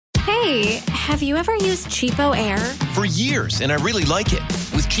Hey, have you ever used Cheapo Air? For years, and I really like it.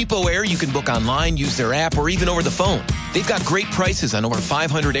 With Cheapo Air, you can book online, use their app, or even over the phone. They've got great prices on over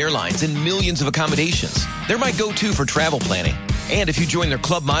 500 airlines and millions of accommodations. They're my go-to for travel planning. And if you join their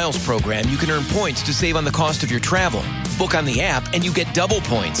Club Miles program, you can earn points to save on the cost of your travel. Book on the app, and you get double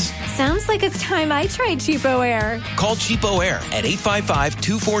points. Sounds like it's time I tried Cheapo Air. Call Cheapo Air at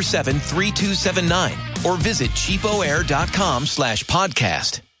 855-247-3279 or visit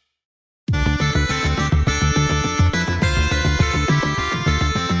cheapoair.com/podcast.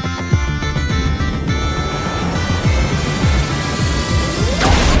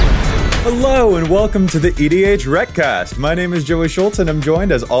 Hello and welcome to the EDH Recast. My name is Joey Schultz and I'm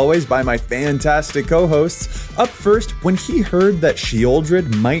joined as always by my fantastic co-hosts. Up first, when he heard that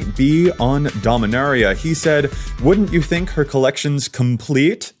Sheoldred might be on Dominaria, he said, "Wouldn't you think her collection's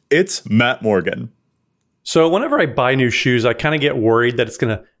complete?" It's Matt Morgan. So whenever I buy new shoes, I kind of get worried that it's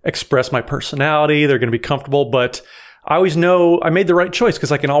going to express my personality, they're going to be comfortable, but I always know I made the right choice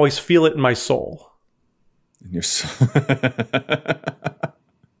because I can always feel it in my soul. In your soul.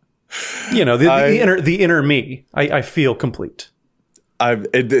 You know, the inner me. I feel complete.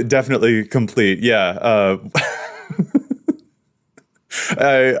 Definitely complete. Yeah.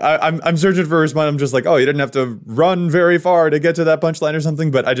 I'm searching for a response. I'm just like, oh, you didn't have to run very far to get to that punchline or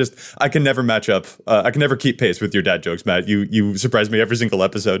something. But I can never match up. I can never keep pace with your dad jokes, Matt. You surprise me every single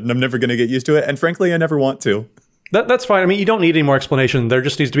episode, and I'm never going to get used to it. And frankly, I never want to. That's fine. I mean, you don't need any more explanation. There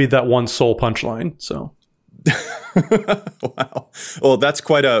just needs to be that one sole punchline. So. Wow. Well, that's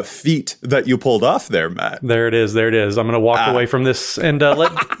quite a feat that you pulled off there, Matt. There it is. I'm going to walk away from this and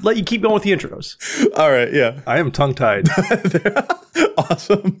let you keep going with the intros. All right. Yeah. I am tongue-tied.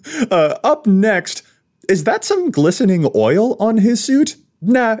 Awesome. Up next, is that some glistening oil on his suit?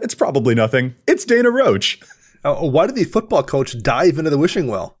 Nah, it's probably nothing. It's Dana Roach. Why did the football coach dive into the wishing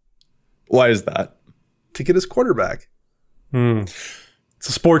well? Why is that? To get his quarterback. It's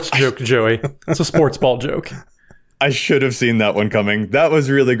a sports joke, Joey. It's a sports ball joke. I should have seen that one coming. That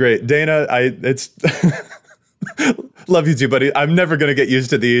was really great. Dana, it's love you too, buddy. I'm never going to get used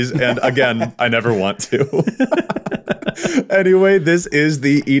to these. And again, I never want to. Anyway, this is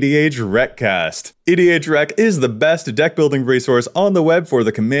the EDH Recast. EDH Rec is the best deck building resource on the web for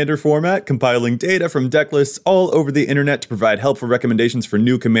the Commander format, compiling data from deck lists all over the internet to provide helpful recommendations for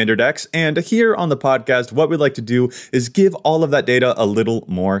new Commander decks. And here on the podcast, what we'd like to do is give all of that data a little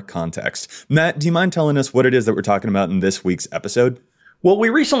more context. Matt, do you mind telling us what it is that we're talking about in this week's episode? Well, we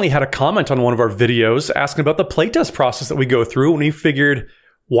recently had a comment on one of our videos asking about the playtest process that we go through, and we figured,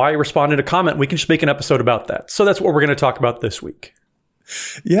 why respond to a comment? We can just make an episode about that. So that's what we're going to talk about this week.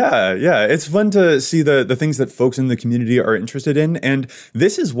 Yeah. It's fun to see the things that folks in the community are interested in. And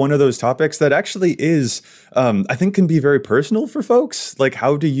this is one of those topics that actually is, I think, can be very personal for folks. Like,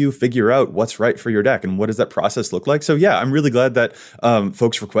 how do you figure out what's right for your deck and what does that process look like? So, yeah, I'm really glad that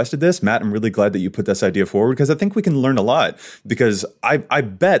folks requested this. Matt, I'm really glad that you put this idea forward because I think we can learn a lot because I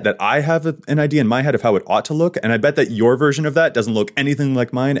bet that I have an idea in my head of how it ought to look. And I bet that your version of that doesn't look anything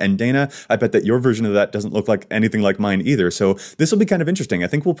like mine. And Dana, I bet that your version of that doesn't look like anything like mine either. So this will be kind of interesting. I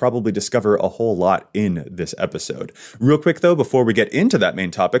think we'll probably discover a whole lot in this episode. Real quick, though, before we get into that main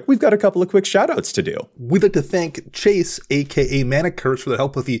topic, we've got a couple of quick shout-outs to do. We'd like to thank Chase, a.k.a. Manicurves, for the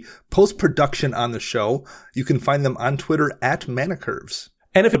help with the post-production on the show. You can find them on Twitter at Manicurves.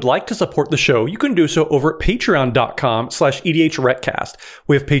 And if you'd like to support the show, you can do so over at patreon.com/EDHRecast.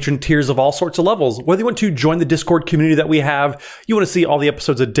 We have patron tiers of all sorts of levels. Whether you want to join the Discord community that we have, you want to see all the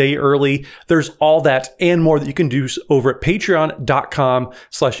episodes a day early, there's all that and more that you can do over at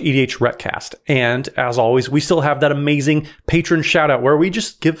patreon.com/EDHRecast. And as always, we still have that amazing patron shout out where we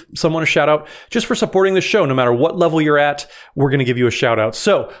just give someone a shout out just for supporting the show. No matter what level you're at, we're going to give you a shout out.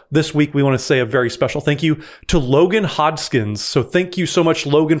 So this week, we want to say a very special thank you to Logan Hodskins. So thank you so much,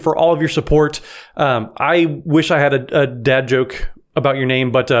 Logan, for all of your support. I wish I had a dad joke about your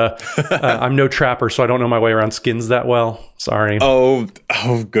name, but I'm no trapper, so I don't know my way around skins that well. Sorry. Oh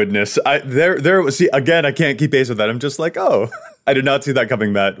goodness. See, again, I can't keep pace with that. I'm just like, oh, I did not see that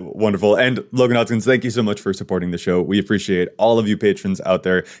coming, Matt. Wonderful. And Logan Hodgkins, thank you so much for supporting the show. We appreciate all of you patrons out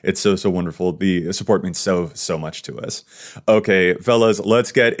there. It's so wonderful. The support means so much to us. Okay, fellas,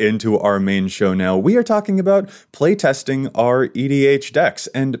 let's get into our main show now. We are talking about playtesting our EDH decks.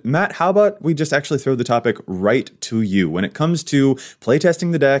 And Matt, how about we just actually throw the topic right to you? When it comes to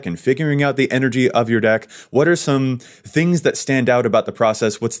playtesting the deck and figuring out the energy of your deck, what are some things that stand out about the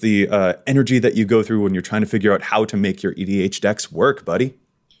process? What's the energy that you go through when you're trying to figure out how to make your EDH decks work, buddy?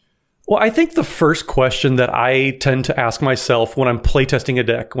 Well, I think the first question that I tend to ask myself when I'm playtesting a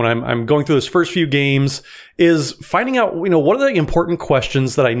deck, when I'm going through those first few games, is finding out, what are the important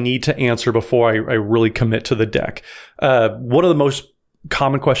questions that I need to answer before I really commit to the deck. One of the most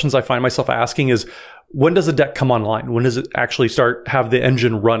common questions I find myself asking is, when does a deck come online? When does it actually have the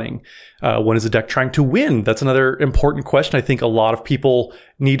engine running? When is the deck trying to win? That's another important question I think a lot of people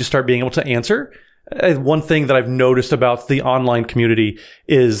need to start being able to answer. One thing that I've noticed about the online community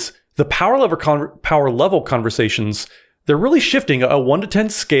is the power level conversations, they're really shifting. A 1 to 10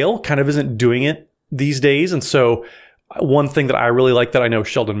 scale kind of isn't doing it these days. And so one thing that I really like that I know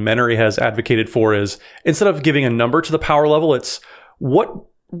Sheldon Menery has advocated for is, instead of giving a number to the power level, it's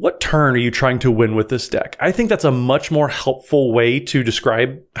what turn are you trying to win with this deck? I think that's a much more helpful way to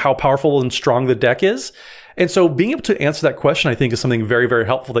describe how powerful and strong the deck is. And so being able to answer that question, I think, is something very, very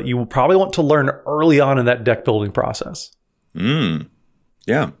helpful that you will probably want to learn early on in that deck building process.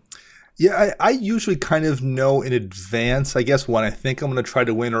 Yeah. Yeah, I usually kind of know in advance, I guess, when I think I'm going to try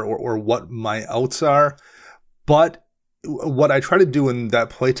to win or what my outs are. But what I try to do in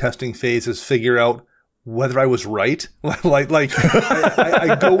that playtesting phase is figure out whether I was right.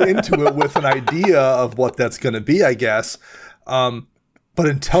 I go into it with an idea of what that's going to be, I guess. But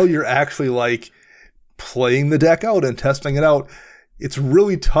until you're actually playing the deck out and testing it out, it's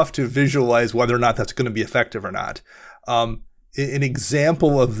really tough to visualize whether or not that's going to be effective or not. An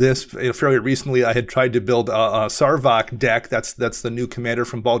example of this, fairly recently, I had tried to build a Sarvok deck. That's the new commander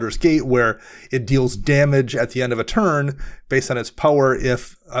from Baldur's Gate, where it deals damage at the end of a turn based on its power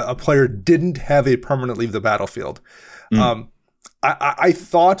if a player didn't have a permanent leave the battlefield. I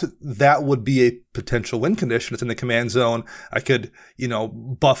thought that would be a potential win condition. It's in the command zone. I could,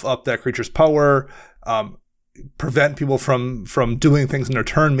 buff up that creature's power, prevent people from doing things in their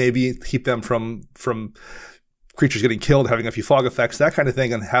turn, maybe keep them from creatures getting killed, having a few fog effects, that kind of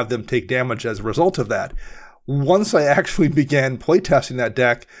thing, and have them take damage as a result of that. Once I actually began playtesting that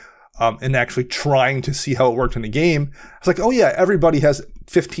deck and actually trying to see how it worked in the game, I was like, oh yeah, everybody has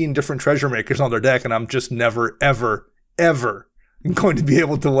 15 different treasure makers on their deck, and I'm just never, ever, ever going to be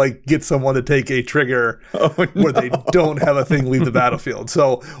able to get someone to take a trigger where they don't have a thing leave the battlefield.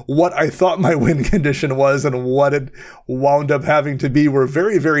 So what I thought my win condition was and what it wound up having to be were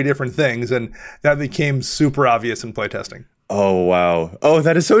very, very different things. And that became super obvious in playtesting. Oh, wow. Oh,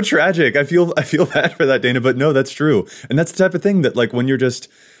 that is so tragic. I feel bad for that, Dana, but no, that's true. And that's the type of thing that when you're just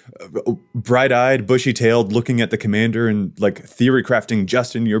bright-eyed, bushy-tailed, looking at the commander and theory crafting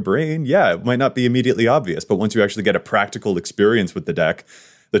just in your brain, yeah, it might not be immediately obvious, but once you actually get a practical experience with the deck,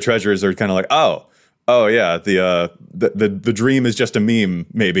 the treasures are kind of oh yeah, the dream is just a meme,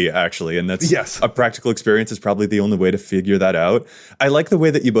 maybe, actually. And that's a practical experience is probably the only way to figure that out. I like the way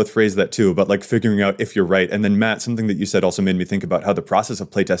that you both phrased that too, about figuring out if you're right. And then Matt, something that you said also made me think about how the process of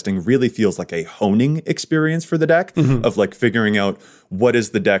playtesting really feels like a honing experience for the deck, of figuring out what is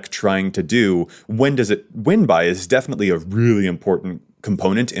the deck trying to do. When does it win by is definitely a really important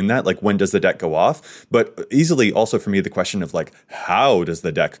component in that, when does the deck go off? But easily also for me, the question of how does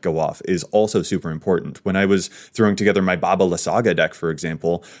the deck go off is also super important. When I was throwing together my Baba Lysaga deck, for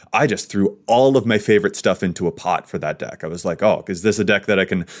example, I just threw all of my favorite stuff into a pot for that deck. I was like, oh, is this a deck that I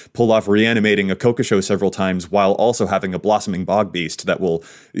can pull off reanimating a Kokosho several times while also having a Blossoming Bog Beast that will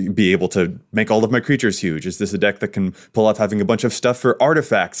be able to make all of my creatures huge? Is this a deck that can pull off having a bunch of stuff for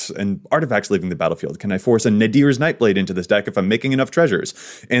artifacts and artifacts leaving the battlefield? Can I force a Nadir's Nightblade into this deck if I'm making enough treasures?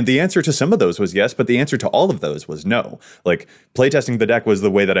 And the answer to some of those was yes, but the answer to all of those was no. Playtesting the deck was the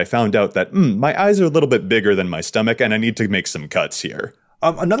way that I found out that my eyes are a little bit bigger than my stomach and I need to make some cuts here.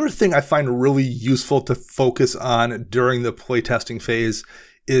 Another thing I find really useful to focus on during the playtesting phase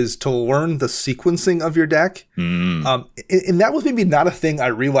is to learn the sequencing of your deck. And that was maybe not a thing I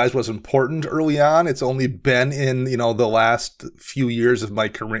realized was important early on. It's only been in, the last few years of my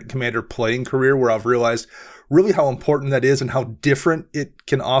commander playing career where I've realized really how important that is and how different it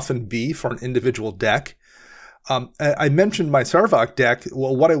can often be for an individual deck. I mentioned my Sarvok deck.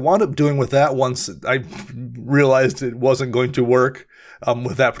 Well, what I wound up doing with that once I realized it wasn't going to work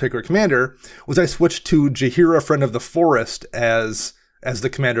with that particular commander was I switched to Jaheira, Friend of the Forest, as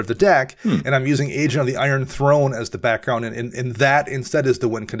the commander of the deck, and I'm using Agent of the Iron Throne as the background, and that instead is the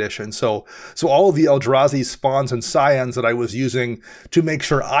win condition. So all of the Eldrazi spawns and scions that I was using to make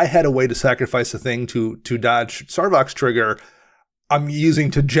sure I had a way to sacrifice the thing to dodge Sarvok's trigger, I'm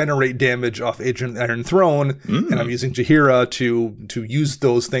using to generate damage off Agent of the Iron Throne, and I'm using Jaheira to use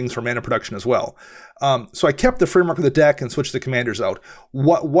those things for mana production as well. So I kept the framework of the deck and switched the commanders out.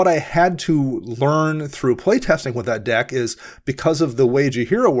 What I had to learn through playtesting with that deck is because of the way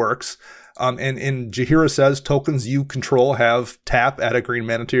Jaheira works, And Jaheira says tokens you control have tap, add a green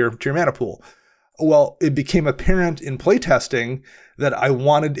mana to your mana pool. Well, it became apparent in playtesting that I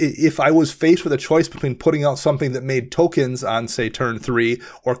wanted, if I was faced with a choice between putting out something that made tokens on, say, turn 3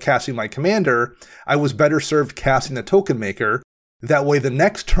 or casting my commander, I was better served casting the token maker. That way, the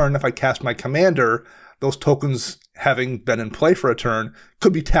next turn, if I cast my commander, those tokens, having been in play for a turn,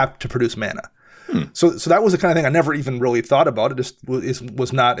 could be tapped to produce mana. So that was the kind of thing I never even really thought about. It just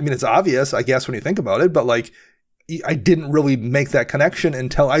was not, I mean, it's obvious, I guess, when you think about it, but like, I didn't really make that connection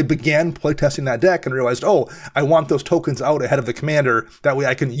until I began playtesting that deck and realized, oh, I want those tokens out ahead of the commander. That way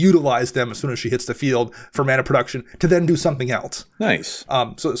I can utilize them as soon as she hits the field for mana production to then do something else. Nice.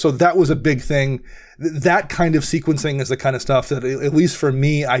 So that was a big thing. That kind of sequencing is the kind of stuff that, at least for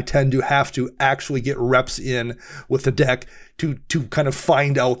me, I tend to have to actually get reps in with the deck to kind of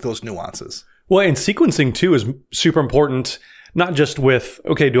find out those nuances. Well, and sequencing too is super important, not just with,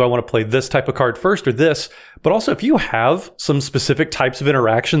 okay, do I want to play this type of card first or this, but also if you have some specific types of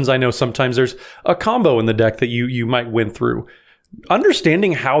interactions. I know sometimes there's a combo in the deck that you might win through.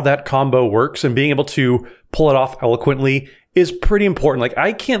 Understanding how that combo works and being able to pull it off eloquently is pretty important. Like,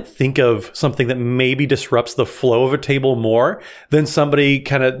 I can't think of something that maybe disrupts the flow of a table more than somebody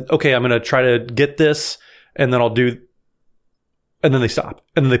kind of, okay, I'm going to try to get this, and then I'll do, and then they stop,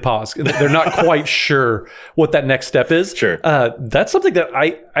 and then they pause. They're not quite sure what that next step is. Sure. That's something that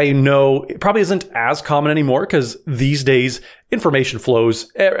I know it probably isn't as common anymore, because these days information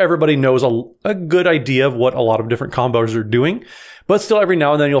flows. Everybody knows a good idea of what a lot of different combos are doing, but still every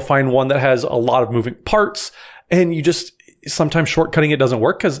now and then you'll find one that has a lot of moving parts, and you just, sometimes shortcutting it doesn't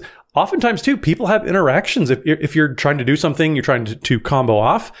work, because oftentimes too, people have interactions. If you're trying to do something, you're trying to combo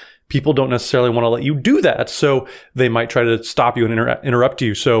off, people don't necessarily want to let you do that. So they might try to stop you and interrupt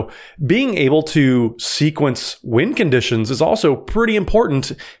you. So being able to sequence win conditions is also pretty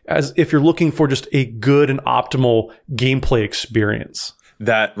important, as if you're looking for just a good and optimal gameplay experience.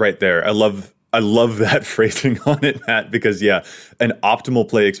 That right there. I love that phrasing on it, Matt, because yeah, an optimal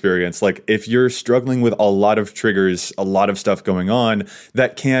play experience. Like, if you're struggling with a lot of triggers, a lot of stuff going on,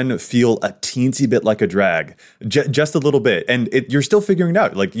 that can feel a teensy bit like a drag, just a little bit. And you're still figuring it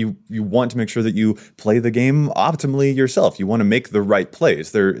out. Like, you want to make sure that you play the game optimally yourself. You want to make the right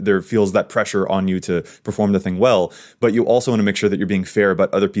plays. There feels that pressure on you to perform the thing well, but you also want to make sure that you're being fair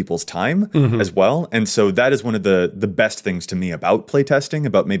about other people's time as well. And so that is one of the best things to me about playtesting,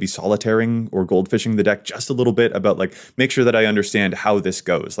 about maybe solitaring or goldfishing the deck just a little bit, about like, make sure that I understand how this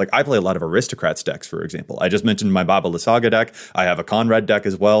goes. Like, I play a lot of Aristocrats decks, for example. I just mentioned my Baba Lysaga deck. I have a Conrad deck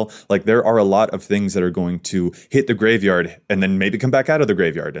as well. Like, there are a lot of things that are going to hit the graveyard and then maybe come back out of the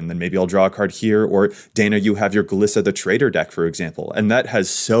graveyard, and then maybe I'll draw a card here. Or Dana, you have your Glissa the Trader deck, for example, and that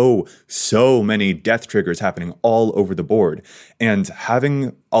has so many death triggers happening all over the board. And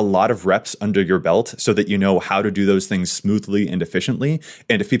having a lot of reps under your belt so that you know how to do those things smoothly and efficiently,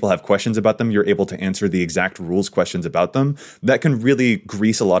 and if people have questions about them, you're able to answer the exact rules questions about them, that can really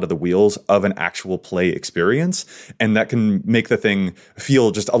grease a lot of the wheels of an actual play experience, and that can make the thing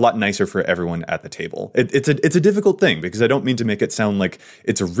feel just a lot nicer for everyone at the table. It's a difficult thing, because I don't mean to make it sound like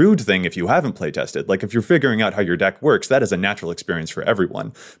it's a rude thing if you haven't play tested. Like, if you're figuring out how your deck works, that is a natural experience for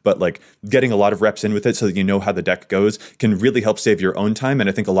everyone. But like, getting a lot of reps in with it so that you know how the deck goes can really help save your own time, and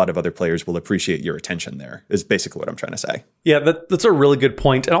I think a lot of other players will appreciate your attention there, is basically what I'm trying to say. Yeah, that's a really good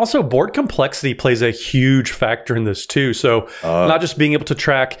point. And also, board complexity plays a huge factor in this too. So not just being able to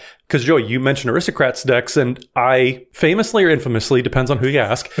track, because Joey, you mentioned Aristocrats decks, and I famously or infamously, depends on who you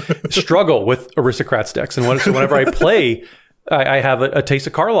ask, struggle with Aristocrats decks. And whenever I play, I have a Taste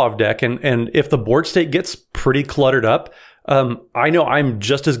of Karlov deck, and if the board state gets pretty cluttered up, I know I'm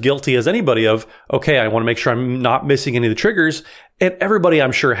just as guilty as anybody of, okay, I want to make sure I'm not missing any of the triggers. And everybody,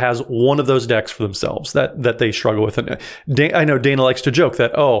 I'm sure, has one of those decks for themselves that they struggle with. And I know Dana likes to joke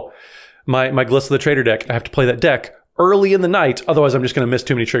that, oh, my Glissa the Trader deck, I have to play that deck early in the night, otherwise I'm just going to miss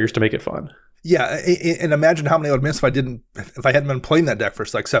too many triggers to make it fun. Yeah, and imagine how many I would miss if I hadn't been playing that deck for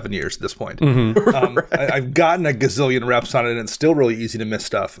like 7 years at this point. Right. I've gotten a gazillion reps on it, and it's still really easy to miss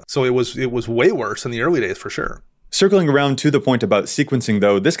stuff. So it was way worse in the early days, for sure. Circling around to the point about sequencing,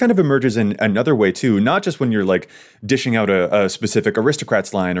 though, this kind of emerges in another way, too. Not just when you're, like, dishing out a specific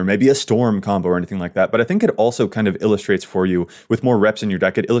Aristocrats line or maybe a Storm combo or anything like that, but I think it also kind of illustrates for you, with more reps in your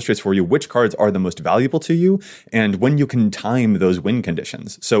deck, it illustrates for you which cards are the most valuable to you and when you can time those win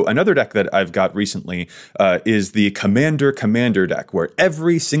conditions. So another deck that I've got recently is the Commander deck, where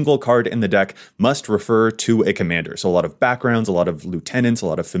every single card in the deck must refer to a commander. So a lot of backgrounds, a lot of lieutenants, a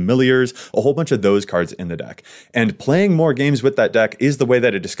lot of familiars, a whole bunch of those cards in the deck. And playing more games with that deck is the way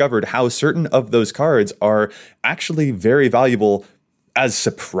that I discovered how certain of those cards are actually very valuable as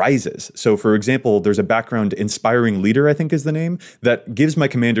surprises. So for example, there's a background Inspiring Leader, I think is the name, that gives my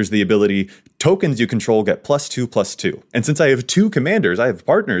commanders the ability, tokens you control get +2/+2. And since I have 2 commanders, I have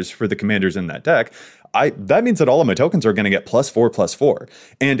partners for the commanders in that deck, that means that all of my tokens are going to get +4/+4.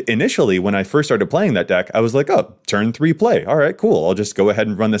 And initially, when I first started playing that deck, I was like, oh, turn 3 play. All right, cool. I'll just go ahead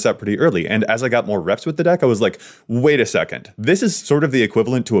and run this up pretty early. And as I got more reps with the deck, I was like, wait a second. This is sort of the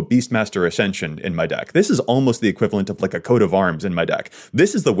equivalent to a Beastmaster Ascension in my deck. This is almost the equivalent of like a Coat of Arms in my deck.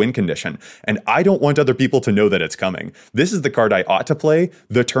 This is the win condition. And I don't want other people to know that it's coming. This is the card I ought to play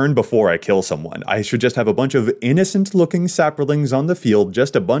the turn before I kill someone. I should just have a bunch of innocent looking saplings on the field,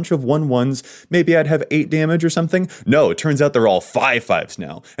 just a bunch of 1/1s. Maybe I'd have 8 damage or something. No, it turns out they're all 5/5s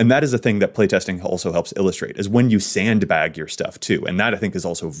now. And that is a thing that playtesting also helps illustrate, is when you sandbag your stuff too. And that I think is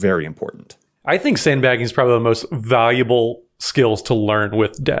also very important. I think sandbagging is probably the most valuable skills to learn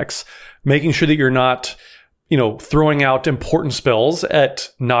with decks. Making sure that you're not, throwing out important spells at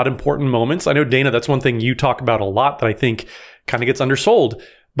not important moments. I know, Dana, that's one thing you talk about a lot that I think kind of gets undersold.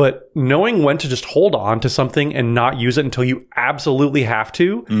 But knowing when to just hold on to something and not use it until you absolutely have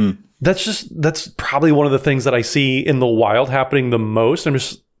to, that's probably one of the things that I see in the wild happening the most. I'm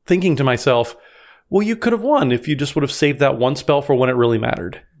just thinking to myself, well, you could have won if you just would have saved that one spell for when it really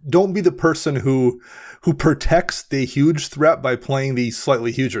mattered. Don't be the person who protects the huge threat by playing the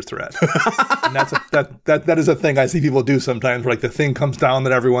slightly huger threat. And that is a thing I see people do sometimes, where like the thing comes down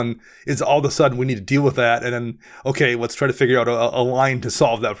that everyone is all of a sudden we need to deal with that, and then okay, let's try to figure out a line to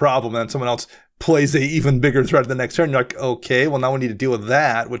solve that problem, and then someone else plays a even bigger threat the next turn. You're like, okay, well now we need to deal with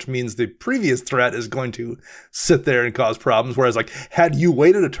that, which means the previous threat is going to sit there and cause problems. Whereas like, had you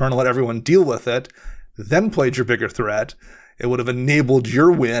waited a turn and let everyone deal with it, then played your bigger threat, it would have enabled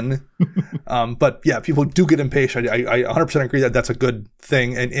your win. But yeah, people do get impatient. I 100% agree that that's a good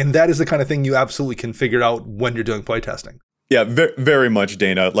thing. And that is the kind of thing you absolutely can figure out when you're doing playtesting. Yeah, very much,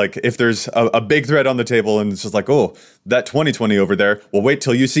 Dana. Like if there's a big threat on the table and it's just like, oh, that 20/20 over there, well, wait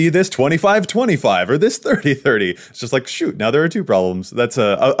till you see this 25/25 or this 30/30. It's just like, shoot, now there are 2 problems. That's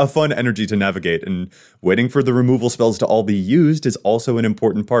a fun energy to navigate. And waiting for the removal spells to all be used is also an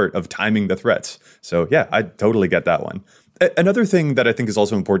important part of timing the threats. So yeah, I totally get that one. Another thing that I think is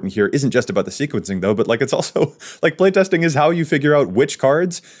also important here isn't just about the sequencing though, but like it's also like playtesting is how you figure out which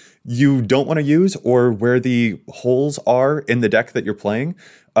cards you don't want to use or where the holes are in the deck that you're playing.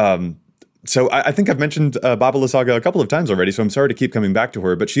 So I think I've mentioned Baba Lysaga a couple of times already, so I'm sorry to keep coming back to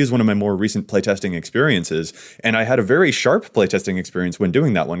her, but she is one of my more recent playtesting experiences. And I had a very sharp playtesting experience when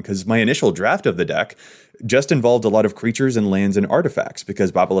doing that one, because my initial draft of the deck just involved a lot of creatures and lands and artifacts,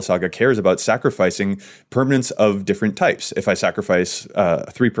 because Baba Lysaga cares about sacrificing permanents of different types. If I sacrifice up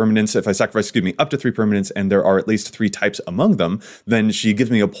to 3 permanents, and there are at least 3 types among them, then she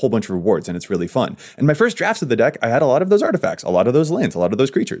gives me a whole bunch of rewards, and it's really fun. And my first drafts of the deck, I had a lot of those artifacts, a lot of those lands, a lot of those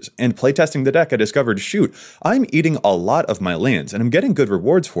creatures. And playtesting the deck, I discovered, shoot, I'm eating a lot of my lands, and I'm getting good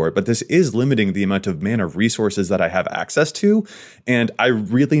rewards for it, but this is limiting the amount of mana resources that I have access to, and I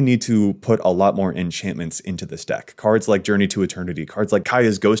really need to put a lot more enchantments into this deck. Cards like Journey to Eternity, cards like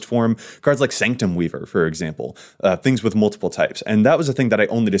Kaya's Ghost Form, cards like Sanctum Weaver, for example, things with multiple types. And that was a thing that I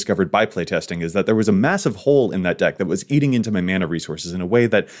only discovered by playtesting, is that there was a massive hole in that deck that was eating into my mana resources in a way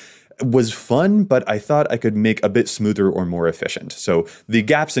that was fun, but I thought I could make a bit smoother or more efficient. So the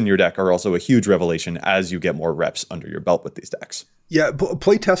gaps in your deck are also a huge revelation as you get more reps under your belt with these decks. Yeah,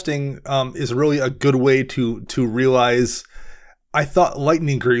 playtesting is really a good way to realize, I thought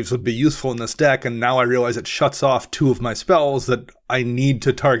Lightning Greaves would be useful in this deck, and now I realize it shuts off 2 of my spells that I need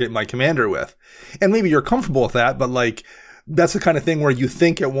to target my commander with. And maybe you're comfortable with that, but like, that's the kind of thing where you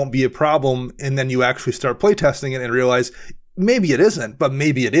think it won't be a problem, and then you actually start playtesting it and realize maybe it isn't, but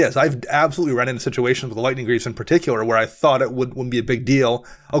maybe it is. I've absolutely run into situations with the Lightning Greaves in particular where I thought it wouldn't be a big deal.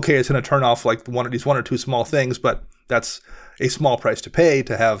 Okay, it's going to turn off like one or 2 small things, but that's a small price to pay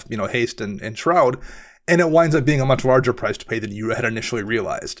to have, haste and shroud. And it winds up being a much larger price to pay than you had initially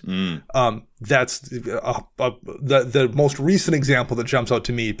realized. That's the most recent example that jumps out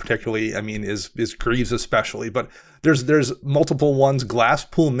to me particularly, is Greaves especially. But there's multiple ones.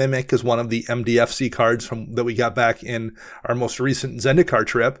 Glasspool Mimic is one of the MDFC cards that we got back in our most recent Zendikar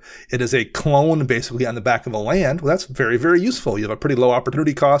trip. It is a clone basically on the back of a land. Well, that's very, very useful. You have a pretty low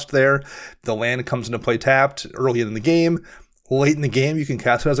opportunity cost there. The land comes into play tapped early in the game. Late in the game, you can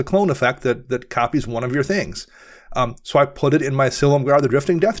cast it as a clone effect that copies one of your things. So I put it in my Silumgar the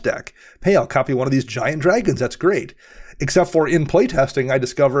Drifting Death deck. Hey, I'll copy one of these giant dragons. That's great. Except for in playtesting, I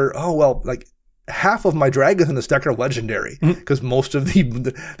discover, half of my dragons in this deck are legendary, because most of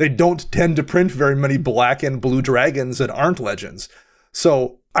they don't tend to print very many black and blue dragons that aren't legends.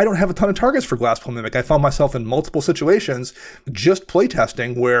 So I don't have a ton of targets for Glasspool Mimic. I found myself in multiple situations just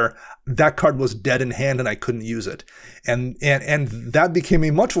playtesting where that card was dead in hand and I couldn't use it. And that became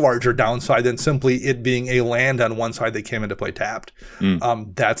a much larger downside than simply it being a land on one side that came into play tapped.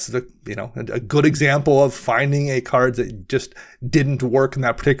 That's a good example of finding a card that just didn't work in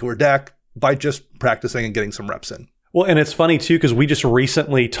that particular deck by just practicing and getting some reps in. Well, and it's funny, too, because we just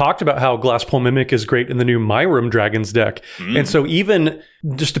recently talked about how Glasspool Mimic is great in the new My Room Dragons deck. And so even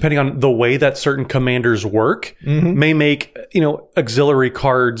just depending on the way that certain commanders work may make, auxiliary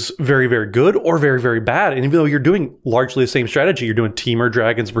cards very, very good or very, very bad. And even though you're doing largely the same strategy, you're doing Temur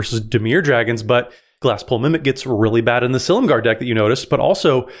Dragons versus Dimir Dragons, but Glasspool Mimic gets really bad in the Silumgar deck that you noticed. But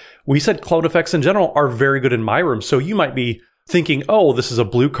also, we said clone effects in general are very good in My Room. So you might be thinking, oh, this is a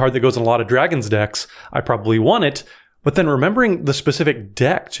blue card that goes in a lot of Dragons decks. I probably want it. But then remembering the specific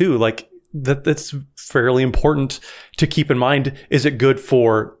deck too, like that's fairly important to keep in mind. Is it good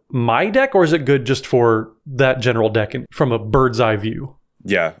for my deck or is it good just for that general deck from a bird's eye view?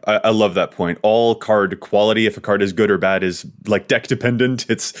 Yeah, I love that point. All card quality, if a card is good or bad, is like deck dependent.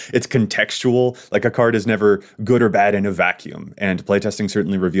 It's contextual. Like a card is never good or bad in a vacuum. And playtesting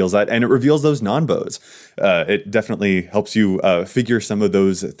certainly reveals that. And it reveals those non-bows. It definitely helps you figure some of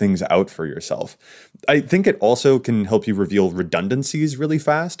those things out for yourself. I think it also can help you reveal redundancies really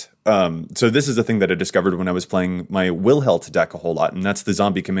fast. So this is a thing that I discovered when I was playing my Wilhelt deck a whole lot, and that's the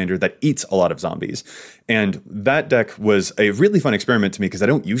zombie commander that eats a lot of zombies. And that deck was a really fun experiment to me because I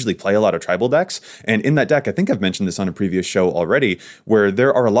don't usually play a lot of tribal decks. And in that deck, I think I've mentioned this on a previous show already, where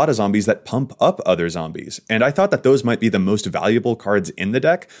there are a lot of zombies that pump up other zombies. And I thought that those might be the most valuable cards in the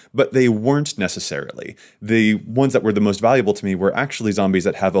deck, but they weren't necessarily. The ones that were the most valuable to me were actually zombies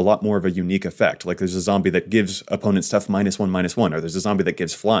that have a lot more of a unique effect. Like there's a zombie that gives opponent stuff -1/-1, or there's a zombie that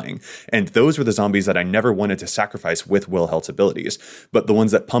gives flying. And those were the zombies that I never wanted to sacrifice with Wilhelt's abilities. But the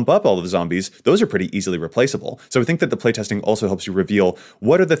ones that pump up all of the zombies, those are pretty easily replaceable. So I think that the playtesting also helps you reveal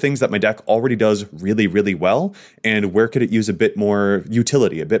what are the things that my deck already does really, really well, and where could it use a bit more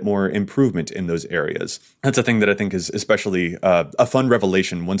utility, a bit more improvement in those areas. That's a thing that I think is especially a fun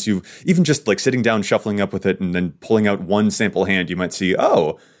revelation. Once you've even just like sitting down, shuffling up with it, and then pulling out one sample hand, you might see,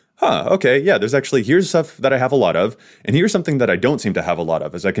 okay, yeah, here's stuff that I have a lot of, and here's something that I don't seem to have a lot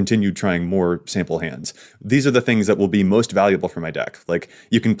of as I continue trying more sample hands. These are the things that will be most valuable for my deck. Like,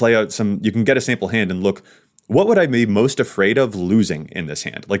 you can get a sample hand and look, what would I be most afraid of losing in this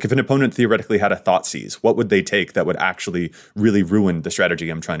hand? Like, if an opponent theoretically had a Thoughtseize, what would they take that would actually really ruin the strategy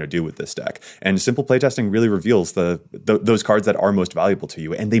I'm trying to do with this deck? And simple playtesting really reveals those cards that are most valuable to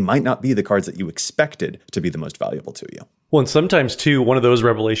you, and they might not be the cards that you expected to be the most valuable to you. Well, and sometimes, too, one of those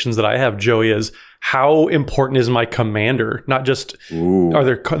revelations that I have, Joey, is how important is my commander? Not just are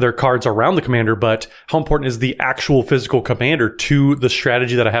there cards around the commander, but how important is the actual physical commander to the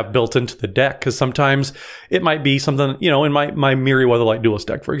strategy that I have built into the deck? Because sometimes it might be something, in my Miri Weatherlight Duelist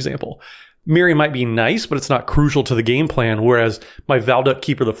deck, for example. Miri might be nice, but it's not crucial to the game plan, whereas my Valduk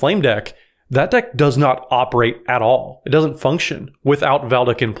Keeper of the Flame deck, that deck does not operate at all. It doesn't function without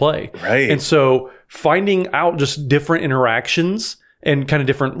Valduk in play. Right. And so finding out just different interactions and kind of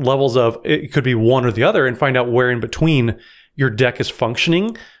different levels of, it could be one or the other, and find out where in between your deck is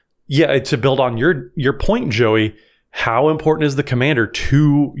functioning. Yeah, to build on your point, Joey, how important is the commander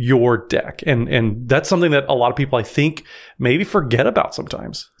to your deck? And that's something that a lot of people, I think, maybe forget about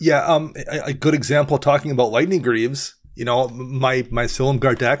sometimes. Yeah, a good example talking about Lightning Greaves. My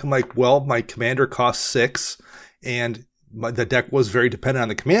Silumgar deck, I'm like, well, my commander costs 6, and the deck was very dependent on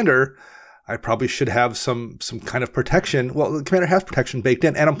the commander. I probably should have some kind of protection. Well, the commander has protection baked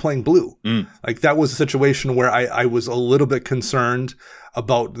in, and I'm playing blue. Like, that was a situation where I was a little bit concerned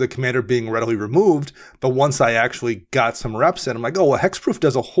about the commander being readily removed. But once I actually got some reps in, I'm like, oh, well, Hexproof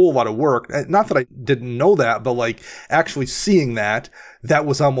does a whole lot of work. Not that I didn't know that, but like actually seeing that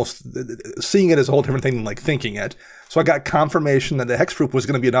was almost, seeing it as a whole different thing than like thinking it. So I got confirmation that the Hexproof was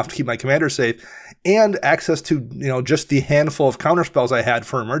going to be enough to keep my commander safe, and access to, just the handful of counterspells I had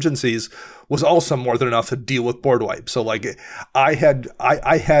for emergencies was also more than enough to deal with board wipe. So like I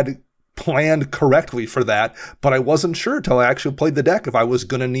had planned correctly for that, but I wasn't sure till I actually played the deck if I was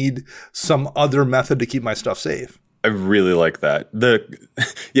going to need some other method to keep my stuff safe. I really like that.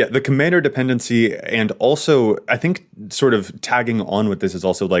 The commander dependency, and also I think sort of tagging on with this is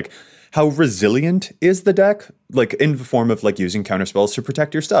also like, how resilient is the deck? Like, in the form of like using counterspells to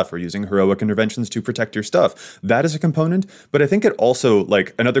protect your stuff, or using heroic interventions to protect your stuff. That is a component. But I think it also,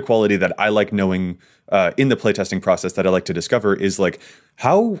 like, another quality that I like knowing in the playtesting process that I like to discover is like,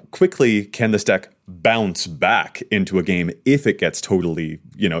 how quickly can this deck bounce back into a game if it gets totally,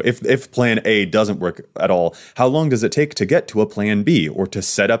 if plan A doesn't work at all, how long does it take to get to a plan B or to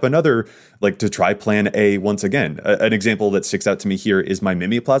set up another, like to try plan A once again? An example that sticks out to me here is my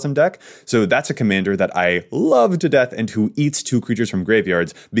Mimeoplasm deck. So that's a commander that I love to death and who eats 2 creatures from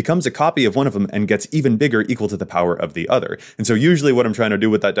graveyards, becomes a copy of one of them and gets even bigger, equal to the power of the other. And so usually what I'm trying to do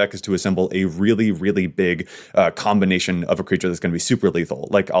with that deck is to assemble a really, really big combination of a creature that's going to be super lethal.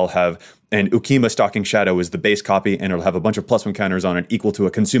 Like I'll have an Ukima Stalking Shadow is the base copy, and it'll have a bunch of +1 counters on it equal to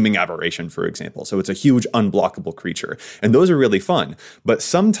a Consuming Aberration, for example. So it's a huge unblockable creature. And those are really fun. But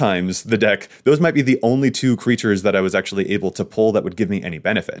sometimes the deck, those might be the only 2 creatures that I was actually able to pull that would give me any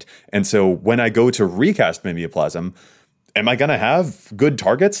benefit. And so when I go to recast Mimeoplasm, am I going to have good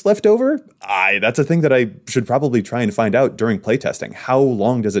targets left over? That's a thing that I should probably try and find out during playtesting. How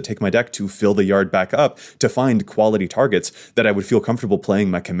long does it take my deck to fill the yard back up to find quality targets that I would feel comfortable playing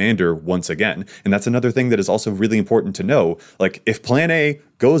my commander once again? And that's another thing that is also really important to know. Like if plan A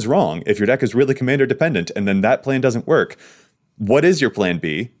goes wrong, if your deck is really commander dependent and then that plan doesn't work, what is your plan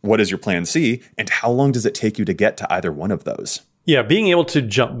B? What is your plan C? And how long does it take you to get to either one of those? Yeah, being able to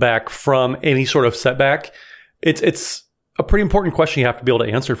jump back from any sort of setback, it's a pretty important question you have to be able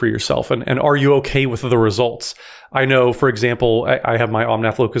to answer for yourself. And are you okay with the results? I know, for example, I have my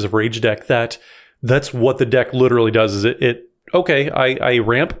Omnath Locus of Rage deck that's what the deck literally does is I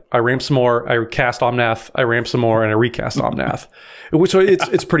ramp some more, I cast Omnath, I ramp some more, and I recast Omnath. So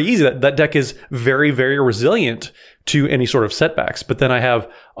it's pretty easy. That deck is very, very resilient to any sort of setbacks. But then I have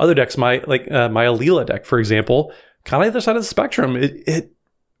other decks, my Alila deck, for example, kind of the other side of the spectrum. It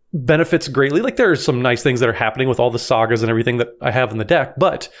benefits greatly. Like there are some nice things that are happening with all the sagas and everything that I have in the deck,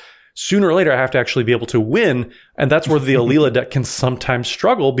 but sooner or later I have to actually be able to win. And that's where the Alila deck can sometimes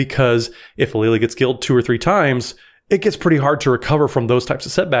struggle, because if Alila gets killed 2 or 3 times, it gets pretty hard to recover from those types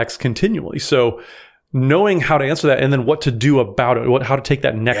of setbacks continually. So knowing how to answer that and then what to do about it, how to take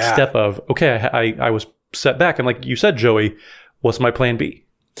that next step of, okay, I was set back. And like you said, Joey, what's my plan B?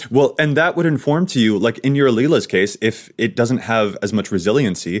 Well, and that would inform to you, like in your Alila's case, if it doesn't have as much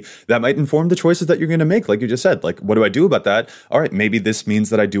resiliency, that might inform the choices that you're going to make. Like you just said, like, what do I do about that? All right, maybe this means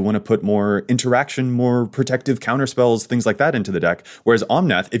that I do want to put more interaction, more protective counterspells, things like that into the deck. Whereas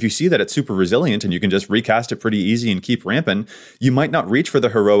Omnath, if you see that it's super resilient and you can just recast it pretty easy and keep ramping, you might not reach for the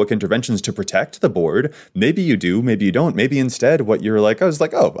heroic interventions to protect the board. Maybe you do, maybe you don't. Maybe instead what you're like,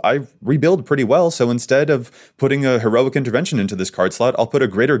 I rebuild pretty well. So instead of putting a heroic intervention into this card slot, I'll put a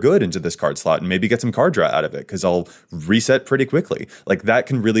greater good into this card slot and maybe get some card draw out of it because I'll reset pretty quickly. Like that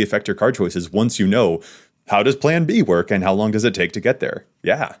can really affect your card choices once you know how does plan B work and how long does it take to get there.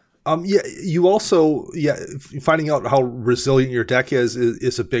 Yeah. You also, finding out how resilient your deck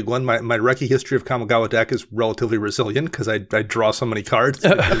is a big one. My Reki History of Kamigawa deck is relatively resilient because I draw so many cards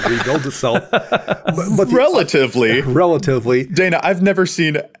that it rebuilds itself. But relatively. Dana, I've never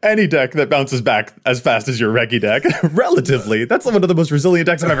seen any deck that bounces back as fast as your Reki deck. Relatively. That's one of the most resilient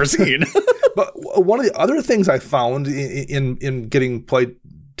decks I've ever seen. But one of the other things I found in getting play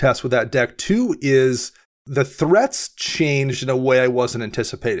tests with that deck too is the threats changed in a way I wasn't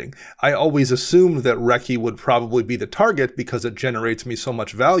anticipating. I always assumed that Reki would probably be the target because it generates me so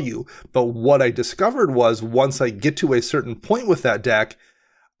much value. But what I discovered was once I get to a certain point with that deck,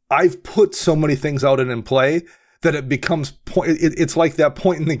 I've put so many things out and in play that it becomes it's like that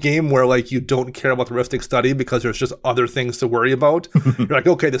point in the game where like you don't care about the Rhystic Study because there's just other things to worry about. You're like,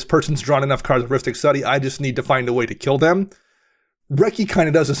 okay, this person's drawn enough cards with Rhystic Study. I just need to find a way to kill them. Reki kind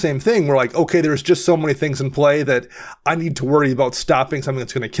of does the same thing. We're like, okay, there's just so many things in play that I need to worry about stopping something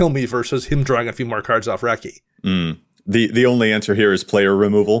that's going to kill me versus him drawing a few more cards off Reki. The only answer here is player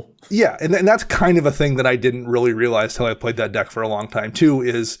removal. Yeah, and that's kind of a thing that I didn't really realize till I played that deck for a long time too,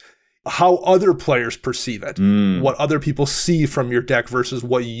 is how other players perceive it, what other people see from your deck versus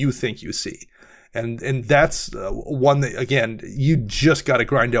what you think you see. And that's one that, again, you just got to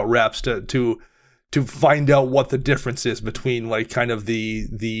grind out reps to find out what the difference is between like kind of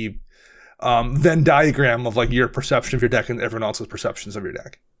the Venn diagram of like your perception of your deck and everyone else's perceptions of your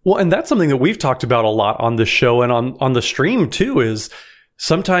deck. Well, and that's something that we've talked about a lot on the show and on the stream too, is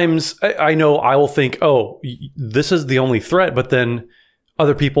sometimes I know I will think, oh, this is the only threat, but then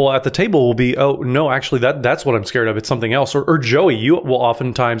other people at the table will be, oh, no, actually, that's what I'm scared of. It's something else. Or Joey, you will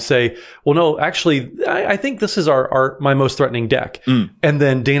oftentimes say, well, no, actually, I think this is my most threatening deck. And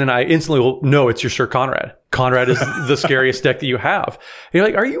then Dana and I instantly will, no, it's your Sir Conrad. Conrad is the scariest deck that you have. And you're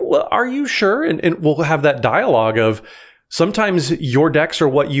like, are you sure? And we'll have that dialogue of sometimes your decks are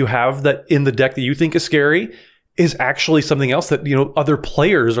what you have that in the deck that you think is scary. is actually something else that, other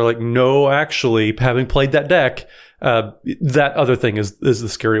players are like, no, actually, having played that deck, that other thing is the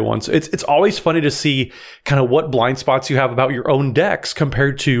scary one. So it's always funny to see kind of what blind spots you have about your own decks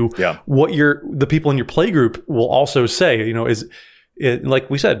compared to what the people in your play group will also say. Is it, like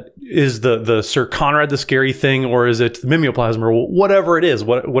we said, is the Sir Conrad the scary thing, or is it the Mimeoplasm, or whatever it is,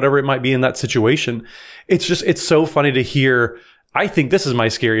 whatever it might be in that situation? It's so funny to hear, I think this is my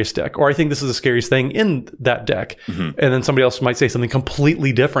scariest deck, or I think this is the scariest thing in that deck. And then somebody else might say something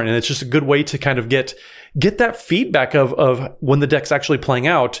completely different. And it's just a good way to kind of get that feedback of when the deck's actually playing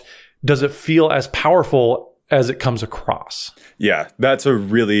out. Does it feel as powerful as it comes across? Yeah, that's a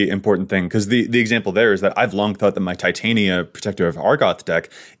really important thing, because the example there is that I've long thought that my Titania Protector of Argoth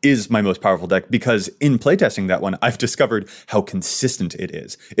deck is my most powerful deck, because in playtesting that one, I've discovered how consistent it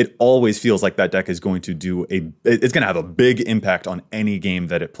is. It always feels like that deck is going to it's going to have a big impact on any game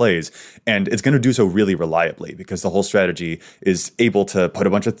that it plays, and it's going to do so really reliably, because the whole strategy is able to put a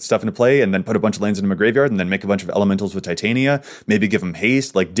bunch of stuff into play and then put a bunch of lands into my graveyard and then make a bunch of elementals with Titania, maybe give them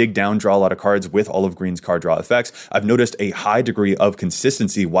haste, like dig down, draw a lot of cards with all of Green's card draw effects. I've noticed a high degree of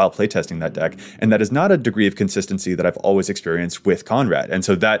consistency while playtesting that deck, and that is not a degree of consistency that I've always experienced with Conrad. And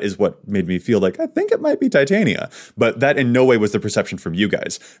so that is what made me feel like I think it might be Titania, but that in no way was the perception from you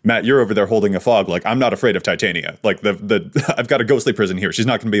guys. Matt, you're over there holding a fog like, I'm not afraid of Titania. Like I've got a ghostly prison here. She's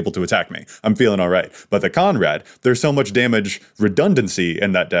not going to be able to attack me. I'm feeling all right. But the Conrad, there's so much damage redundancy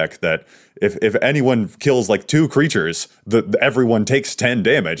in that deck that if anyone kills like 2 creatures, everyone takes 10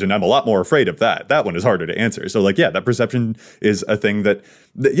 damage, and I'm a lot more afraid of that. That one is harder to answer. So that perception is a thing that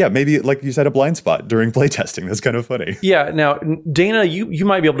maybe, like you said, a blind spot during playtesting. That's kind of funny. Yeah. Now, Dana, you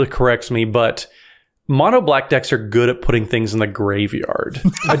might be able to correct me, but mono black decks are good at putting things in the graveyard.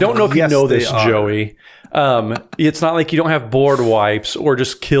 I don't know if you know this, Joey. It's not like you don't have board wipes or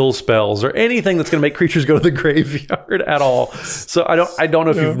just kill spells or anything that's going to make creatures go to the graveyard at all. So I don't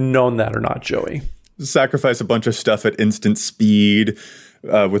know if you've known that or not, Joey. Sacrifice a bunch of stuff at instant speed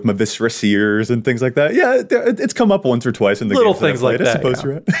with my Viscera Seers and things like that. Yeah, it's come up once or twice in the little game things like that. I suppose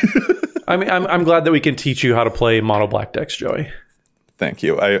you're right. I mean, I'm glad that we can teach you how to play mono black decks, Joey. Thank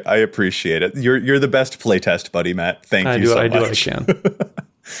you. I appreciate it. You're the best playtest buddy, Matt. Thank you so much. I do what I can.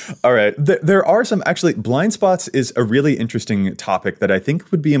 All right. There are some, actually, blind spots is a really interesting topic that I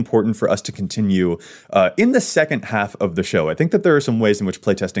think would be important for us to continue in the second half of the show. I think that there are some ways in which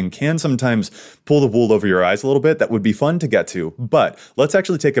playtesting can sometimes pull the wool over your eyes a little bit that would be fun to get to. But let's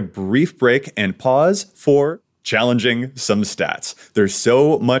actually take a brief break and pause for challenging some stats. There's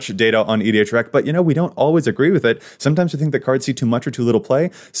so much data on EDHREC, but we don't always agree with it. Sometimes we think that cards see too much or too little play,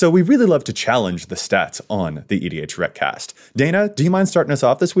 so we really love to challenge the stats on the EDHREC cast. Dana, do you mind starting us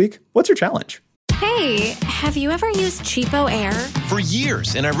off this week? What's your challenge? Hey, have you ever used Cheapo Air? For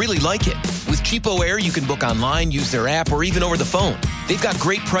years, and I really like it. With Cheapo Air, you can book online, use their app, or even over the phone. They've got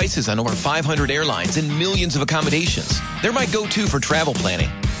great prices on over 500 airlines and millions of accommodations. They're my go-to for travel planning.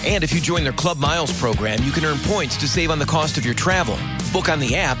 And if you join their Club Miles program, you can earn points to save on the cost of your travel. Book on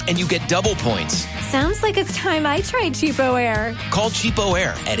the app and you get double points. Sounds like it's time I tried Cheapo Air. Call Cheapo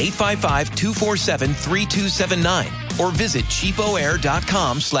Air at 855-247-3279 or visit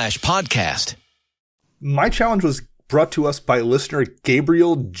cheapoair.com/podcast. My challenge was brought to us by listener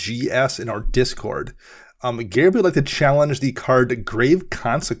Gabriel GS in our Discord. Gabriel would like to challenge the card Grave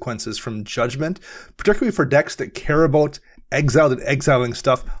Consequences from Judgment, particularly for decks that care about exiled and exiling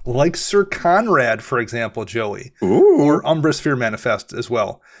stuff like Sir Conrad, for example, Joey. Ooh. Or Umbra Sphere Manifest as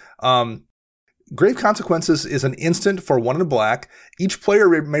well. Grave Consequences is an instant for 1 in black. Each player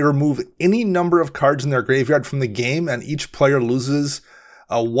may remove any number of cards in their graveyard from the game, and each player loses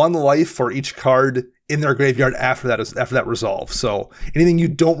 1 life for each card in their graveyard after that resolve. So anything you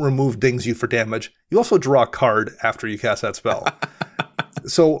don't remove dings you for damage. You also draw a card after you cast that spell.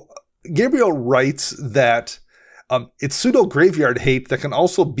 So Gabriel writes that it's pseudo graveyard hate that can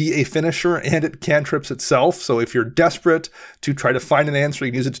also be a finisher, and it cantrips itself. So if you're desperate to try to find an answer,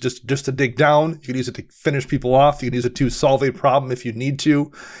 you can use it to just to dig down. You can use it to finish people off. You can use it to solve a problem if you need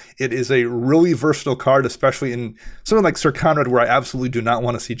to. It is a really versatile card, especially in something like Sir Conrad, where I absolutely do not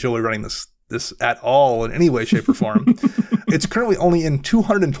want to see Joey running this at all in any way, shape, or form. It's currently only in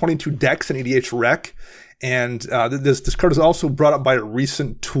 222 decks in EDHREC. And this card is also brought up by a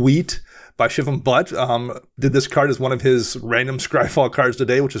recent tweet by Shivam Butt. Did this card as one of his random Scryfall cards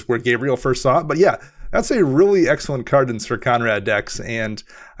today, which is where Gabriel first saw it. But yeah, that's a really excellent card in Sir Conrad decks, and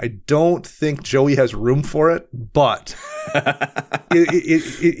I don't think Joey has room for it, but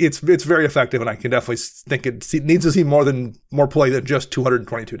it's very effective, and I can definitely think it needs to see more play than just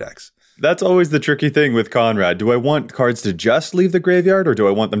 222 decks. That's always the tricky thing with Conrad. Do I want cards to just leave the graveyard, or do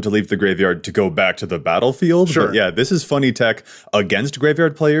I want them to leave the graveyard to go back to the battlefield? Sure. But yeah, this is funny tech against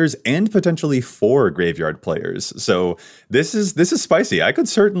graveyard players and potentially for graveyard players. So this is spicy. I could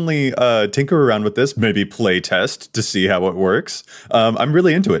certainly tinker around with this, maybe play test to see how it works. I'm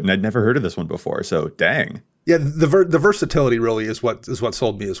really into it, and I'd never heard of this one before. So dang. Yeah, the versatility really is what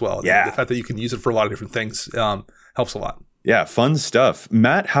sold me as well. Yeah. The fact that you can use it for a lot of different things helps a lot. Yeah, fun stuff.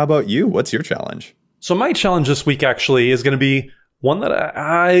 Matt, how about you? What's your challenge? So my challenge this week actually is going to be one that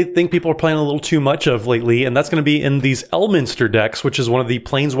I think people are playing a little too much of lately, and that's going to be in these Elminster decks, which is one of the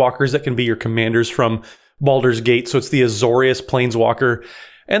planeswalkers that can be your commanders from Baldur's Gate. So it's the Azorius Planeswalker.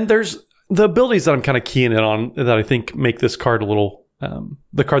 And there's the abilities that I'm kind of keying in on that I think make this card a little,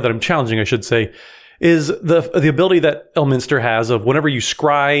 the card that I'm challenging, I should say, is the ability that Elminster has of whenever you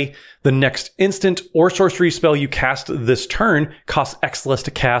scry, the next instant or sorcery spell you cast this turn costs X less to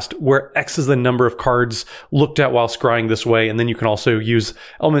cast, where X is the number of cards looked at while scrying this way. And then you can also use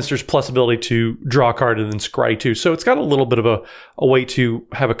Elminster's plus ability to draw a card and then scry too. So it's got a little bit of a way to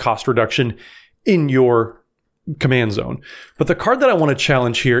have a cost reduction in your command zone. But the card that I want to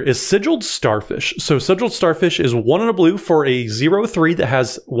challenge here is Sigiled Starfish. So Sigiled Starfish is 1 and a blue for a 0/3 that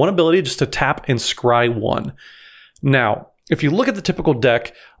has one ability just to tap and scry 1. Now, if you look at the typical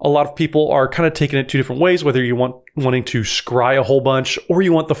deck, a lot of people are kind of taking it two different ways, whether you wanting to scry a whole bunch or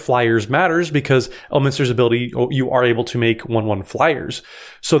you want the flyers matters, because Elminster's ability, you are able to make 1/1 flyers.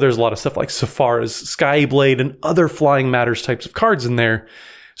 So there's a lot of stuff like Sapphire's Skyblade and other flying matters types of cards in there.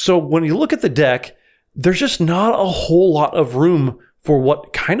 So when you look at the deck, there's just not a whole lot of room for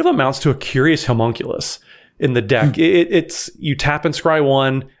what kind of amounts to a Curious Homunculus in the deck. It's you tap and scry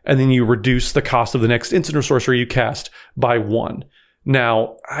 1, and then you reduce the cost of the next instant or sorcery you cast by 1.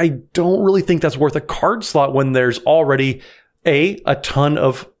 Now, I don't really think that's worth a card slot when there's already a ton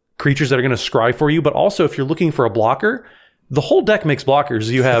of creatures that are going to scry for you, but also if you're looking for a blocker, the whole deck makes blockers.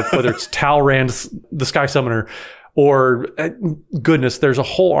 You have, whether it's Talrand, the Sky Summoner, or goodness, there's a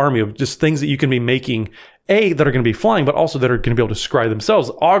whole army of just things that you can be making, that are going to be flying, but also that are going to be able to scry themselves.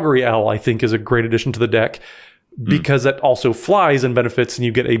 Augury Owl, I think, is a great addition to the deck because that also flies and benefits, and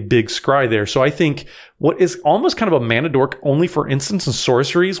you get a big scry there. So I think what is almost kind of a mana dork only for instants and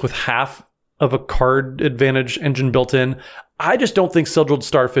sorceries with half of a card advantage engine built in, I just don't think Sigiled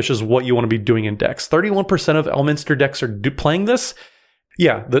Starfish is what you want to be doing in decks. 31% of Elminster decks are playing this.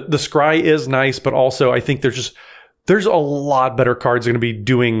 Yeah, the scry is nice, but also I think there's a lot better cards going to be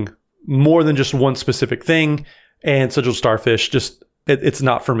doing more than just one specific thing. And Sigiled Starfish, it's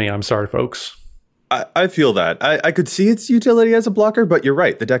not for me. I'm sorry, folks. I feel that. I could see its utility as a blocker, but you're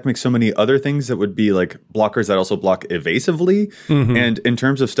right. The deck makes so many other things that would be like blockers that also block evasively. Mm-hmm. And in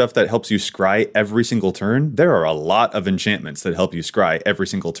terms of stuff that helps you scry every single turn, there are a lot of enchantments that help you scry every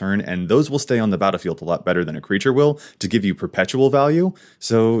single turn, and those will stay on the battlefield a lot better than a creature will to give you perpetual value.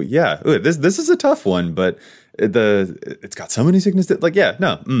 So yeah, this is a tough one, but it's got so many sickness that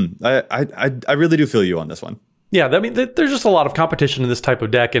I really do feel you on this one. Yeah, I mean, there's just a lot of competition in this type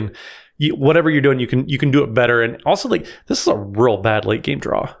of deck, and whatever you're doing, you can do it better. And also, like, this is a real bad late game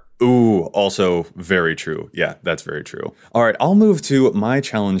draw. Ooh, also very true. Yeah, that's very true. All right, I'll move to my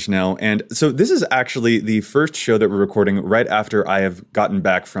challenge now. And so this is actually the first show that we're recording right after I have gotten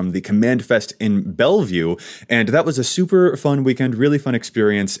back from the Command Fest in Bellevue. And that was a super fun weekend, really fun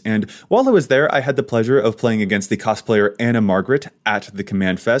experience. And while I was there, I had the pleasure of playing against the cosplayer Anna Margaret at the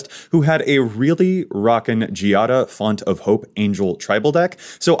Command Fest, who had a really rockin' Giada Font of Hope Angel tribal deck.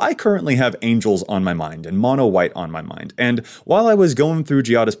 So I currently have angels on my mind and mono white on my mind. And while I was going through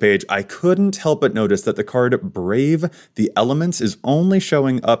Giada's page, I couldn't help but notice that the card Brave the Elements is only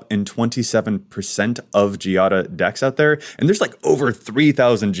showing up in 27% of Giada decks out there, and there's like over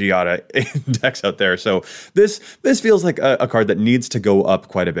 3,000 Giada decks out there. So this feels like a card that needs to go up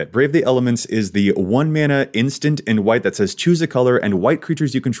quite a bit. Brave the Elements is the 1 mana instant in white that says choose a color, and white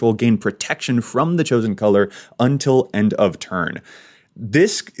creatures you control gain protection from the chosen color until end of turn.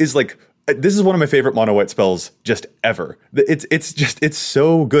 This is one of my favorite mono white spells just ever. It's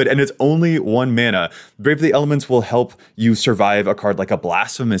so good, and it's only 1 mana. Brave the Elements will help you survive a card like a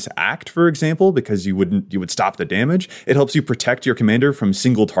Blasphemous Act, for example, because you would stop the damage. It helps you protect your commander from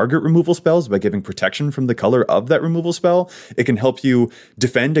single target removal spells by giving protection from the color of that removal spell. It can help you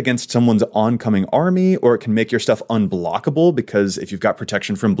defend against someone's oncoming army, or it can make your stuff unblockable, because if you've got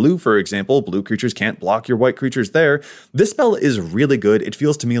protection from blue, for example, blue creatures can't block your white creatures there. This spell is really good. It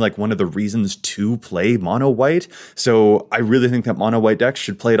feels to me like one of the reasons to play mono white. So I really think that mono white decks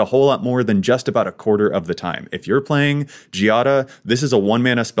should play it a whole lot more than just about a quarter of the time. If you're playing Giada, this is a 1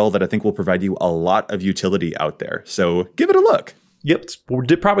 mana spell that I think will provide you a lot of utility out there. So give it a look. Yep, it's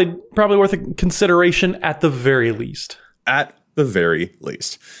probably worth a consideration at the very least. At the very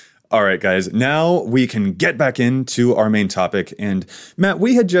least. All right, guys, now we can get back into our main topic. And Matt,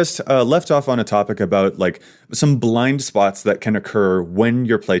 we had just left off on a topic about like some blind spots that can occur when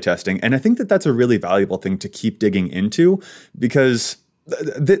you're playtesting. And I think that that's a really valuable thing to keep digging into because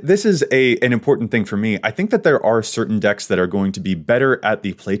this is an important thing for me. I think that there are certain decks that are going to be better at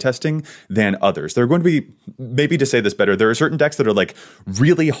the playtesting than others. They're going to be, maybe to say this better, there are certain decks that are like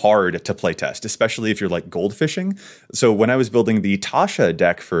really hard to playtest, especially if you're like goldfishing. So when I was building the Tasha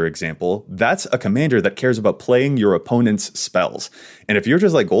deck, for example, that's a commander that cares about playing your opponent's spells. And if you're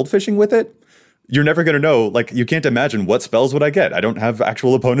just like goldfishing with it, you're never going to know, like, you can't imagine what spells would I get. I don't have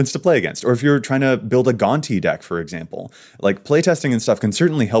actual opponents to play against. Or if you're trying to build a Gonti deck, for example, like playtesting and stuff can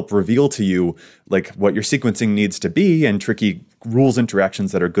certainly help reveal to you like what your sequencing needs to be and tricky rules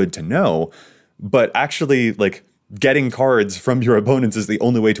interactions that are good to know. But actually, like, getting cards from your opponents is the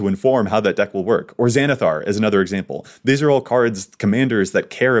only way to inform how that deck will work. Or Xanathar is another example. These are all cards, commanders that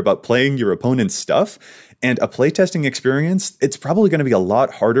care about playing your opponent's stuff. And a playtesting experience, it's probably going to be a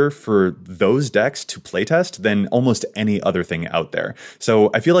lot harder for those decks to playtest than almost any other thing out there. So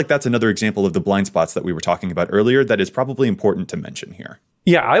I feel like that's another example of the blind spots that we were talking about earlier that is probably important to mention here.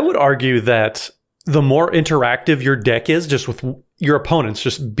 Yeah, I would argue that the more interactive your deck is, just with your opponents,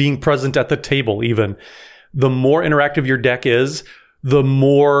 just being present at the table even, the more interactive your deck is, the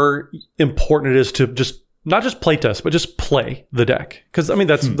more important it is to just not just playtest, but just play the deck. Because, I mean,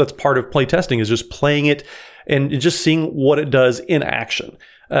 that's part of playtesting is just playing it and just seeing what it does in action.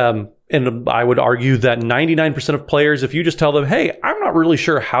 And I would argue that 99% of players, if you just tell them, hey, I'm not really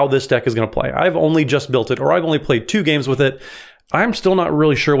sure how this deck is going to play. I've only just built it, or I've only played 2 games with it. I'm still not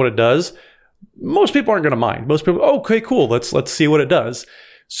really sure what it does. Most people aren't going to mind. Most people, okay, cool. Let's see what it does.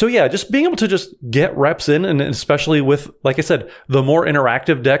 So yeah, just being able to just get reps in, and especially with, like I said, the more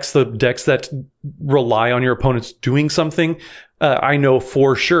interactive decks, the decks that rely on your opponents doing something. I know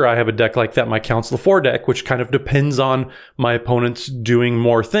for sure I have a deck like that, my Council of 4 deck, which kind of depends on my opponents doing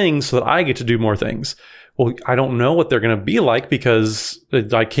more things so that I get to do more things. Well, I don't know what they're going to be like because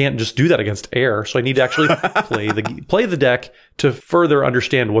I can't just do that against air. So I need to actually play the deck to further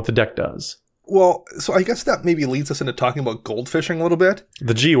understand what the deck does. Well, so I guess that maybe leads us into talking about goldfishing a little bit.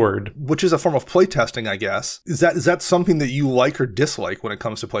 The G word. Which is a form of playtesting, I guess. Is that something that you like or dislike when it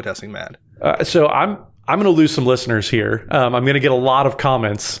comes to playtesting, Matt? So I'm going to lose some listeners here. I'm going to get a lot of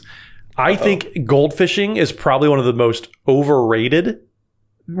comments. I think goldfishing is probably one of the most overrated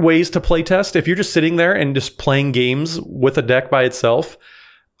ways to playtest. If you're just sitting there and just playing games with a deck by itself,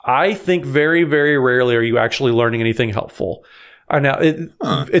 I think very, very rarely are you actually learning anything helpful. Now,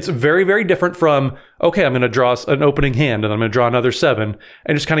 it's very, very different from, okay, I'm going to draw an opening hand and I'm going to draw another 7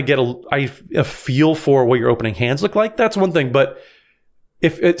 and just kind of get a feel for what your opening hands look like. That's one thing. But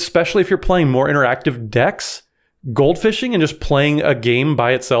especially if you're playing more interactive decks, goldfishing and just playing a game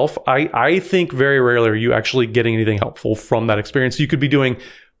by itself, I think very rarely are you actually getting anything helpful from that experience. You could be doing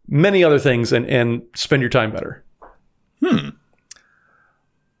many other things and spend your time better.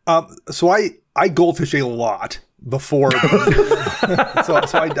 So I goldfish a lot before. so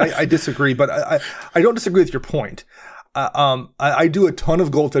I disagree, but I don't disagree with your point. I do a ton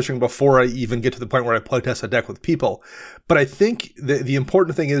of goldfishing before I even get to the point where I playtest a deck with people. But I think the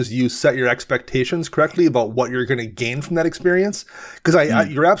important thing is you set your expectations correctly about what you're going to gain from that experience. Because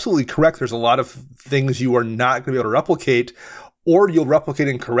you're absolutely correct. There's a lot of things you are not going to be able to replicate, or you'll replicate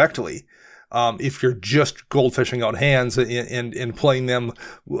incorrectly. If you're just goldfishing out hands and playing them,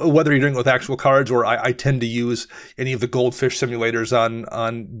 whether you're doing it with actual cards or I tend to use any of the goldfish simulators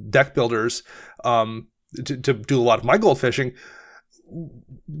on deck builders to do a lot of my goldfishing.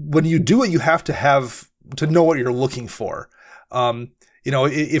 When you do it, you have to know what you're looking for.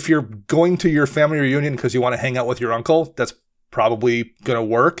 If you're going to your family reunion because you want to hang out with your uncle, that's probably going to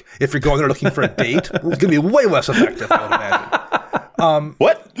work. If you're going there looking for a date, it's going to be way less effective, I would imagine.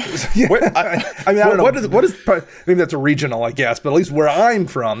 What? Yeah, I don't know. What is maybe that's a regional, I guess, but at least where I'm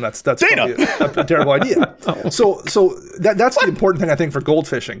from, that's probably a terrible idea. So that's the important thing, I think, for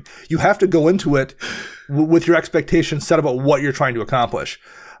goldfishing. You have to go into it with your expectations set about what you're trying to accomplish.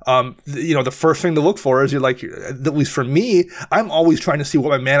 The first thing to look for is at least for me, I'm always trying to see what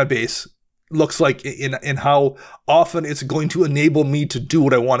my mana base looks like in how often it's going to enable me to do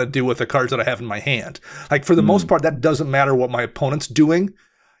what I want to do with the cards that I have in my hand. Like, for the most part, that doesn't matter what my opponent's doing,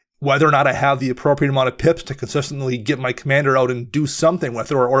 whether or not I have the appropriate amount of pips to consistently get my commander out and do something with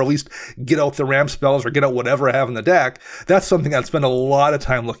it, or at least get out the ramp spells or get out whatever I have in the deck. That's something I spend a lot of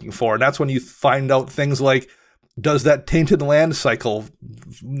time looking for. And that's when you find out things like, does that Tainted Land cycle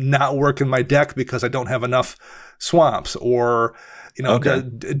not work in my deck because I don't have enough swamps, or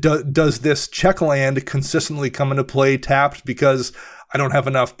does this check land consistently come into play tapped because I don't have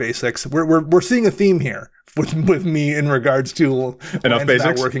enough basics? We're seeing a theme here with me in regards to enough basics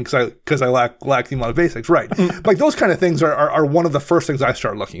not working because I lack the amount of basics, right? Like those kind of things are one of the first things I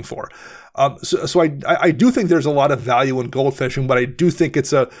start looking for. So I do think there's a lot of value in gold fishing, but I do think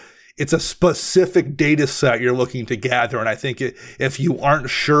it's a specific data set you're looking to gather, and I think if you aren't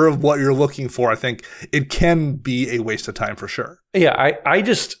sure of what you're looking for, I think it can be a waste of time for sure. Yeah, I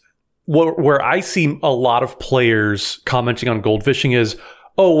just where I see a lot of players commenting on gold fishing is,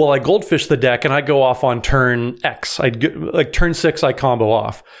 oh, well, I goldfish the deck and I go off on turn X. Like turn 6, I combo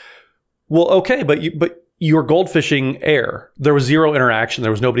off. Well, okay, but you're goldfishing air. There was zero interaction.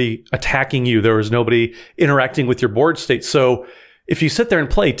 There was nobody attacking you. There was nobody interacting with your board state. So if you sit there and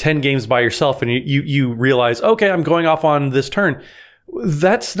play 10 games by yourself and you realize, okay, I'm going off on this turn,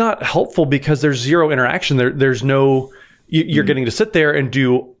 that's not helpful because there's zero interaction. There's no, you're getting to sit there and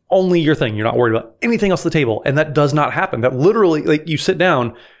do only your thing. You're not worried about anything else at the table. And that does not happen. That literally, like, you sit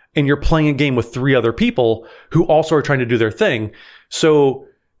down and you're playing a game with 3 other people who also are trying to do their thing. So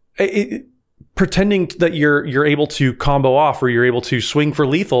pretending that you're able to combo off or you're able to swing for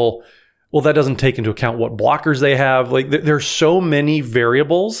lethal, well, that doesn't take into account what blockers they have. Like, there's so many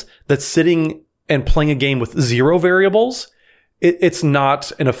variables that sitting and playing a game with 0 variables, it's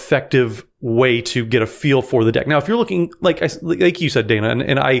not an effective way to get a feel for the deck. Now, if you're looking, like you said, Dana,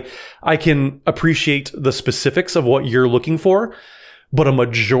 and I can appreciate the specifics of what you're looking for, but a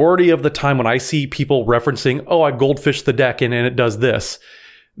majority of the time when I see people referencing, oh, I goldfish the deck and it does this,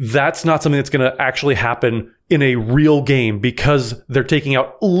 that's not something that's going to actually happen in a real game because they're taking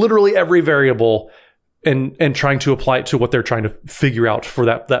out literally every variable and trying to apply it to what they're trying to figure out for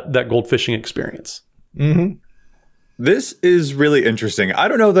that goldfishing experience. Mm-hmm. This is really interesting. I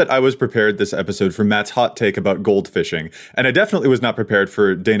don't know that I was prepared this episode for Matt's hot take about gold fishing, and I definitely was not prepared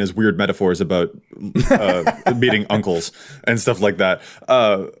for Dana's weird metaphors about meeting uncles and stuff like that.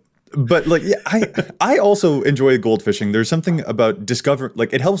 But like, yeah, I also enjoy gold fishing. There's something about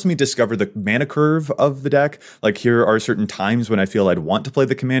it helps me discover the mana curve of the deck. Like, here are certain times when I feel I'd want to play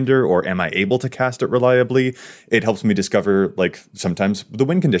the commander, or am I able to cast it reliably? It helps me discover, like, sometimes the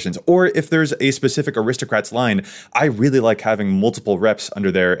win conditions, or if there's a specific aristocrats line, I really like having multiple reps under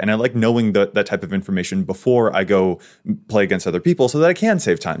there, and I like knowing that type of information before I go play against other people so that I can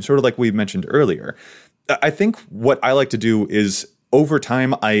save time, sort of like we mentioned earlier. I think what I like to do is, over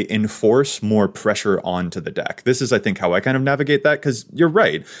time, I enforce more pressure onto the deck. This is, I think, how I kind of navigate that, because you're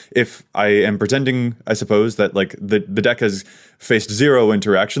right. If I am pretending, I suppose, that like the deck has faced 0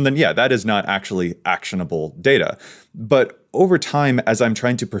 interaction, then yeah, that is not actually actionable data. But over time, as I'm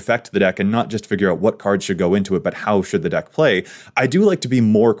trying to perfect the deck and not just figure out what cards should go into it, but how should the deck play, I do like to be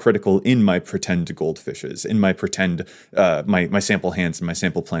more critical in my pretend goldfishes, in my pretend, my sample hands and my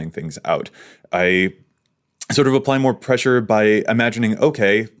sample playing things out. I sort of apply more pressure by imagining,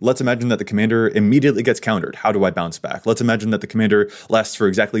 okay, let's imagine that the commander immediately gets countered. How do I bounce back? Let's imagine that the commander lasts for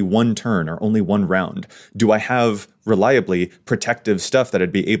exactly 1 turn or only 1 round. Do I have reliably protective stuff that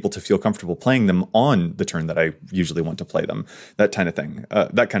I'd be able to feel comfortable playing them on the turn that I usually want to play them? That kind of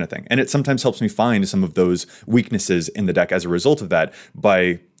thing. And it sometimes helps me find some of those weaknesses in the deck as a result of that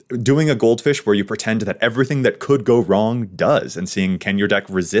by doing a goldfish where you pretend that everything that could go wrong does, and seeing, can your deck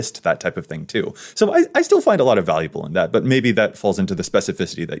resist that type of thing too? So I still find a lot of valuable in that, but maybe that falls into the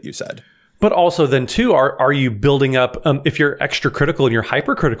specificity that you said. But also then too, are you building up, if you're extra critical and you're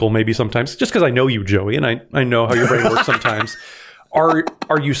hypercritical maybe sometimes, just because I know you, Joey, and I know how your brain works sometimes, are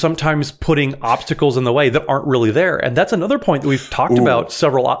you sometimes putting obstacles in the way that aren't really there? And that's another point that we've talked about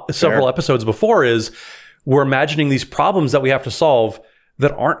several episodes before, is we're imagining these problems that we have to solve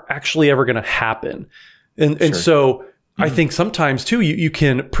that aren't actually ever going to happen. And so I think sometimes too, you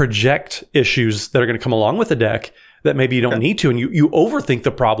can project issues that are going to come along with the deck that maybe you don't need to. And you overthink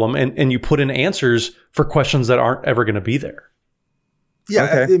the problem and you put in answers for questions that aren't ever going to be there. Yeah,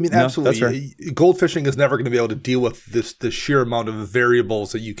 okay. I mean, absolutely. Right. Goldfishing is never going to be able to deal with the sheer amount of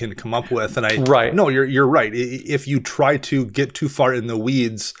variables that you can come up with. And no, you're right. If you try to get too far in the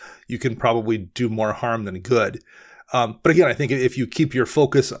weeds, you can probably do more harm than good. But again, I think if you keep your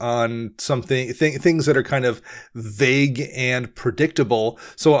focus on things that are kind of vague and predictable.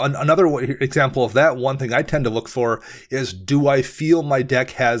 So another example of that, one thing I tend to look for is, do I feel my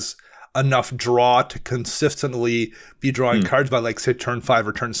deck has enough draw to consistently be drawing cards by, like, say, turn 5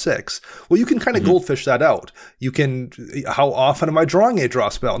 or turn 6? Well, you can kind of goldfish that out. You can, how often am I drawing a draw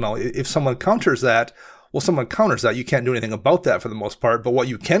spell? Now, if someone counters that, Well, someone counters that. You can't do anything about that for the most part. But what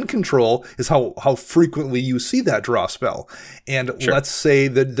you can control is how frequently you see that draw spell. And let's say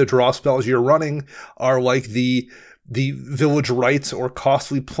that the draw spells you're running are like the village rights or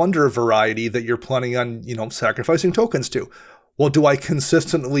costly plunder variety that you're planning on, sacrificing tokens to. Well, have I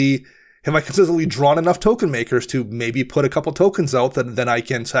consistently drawn enough token makers to maybe put a couple tokens out that then I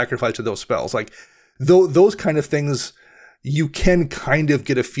can sacrifice to those spells? Like those kind of things you can kind of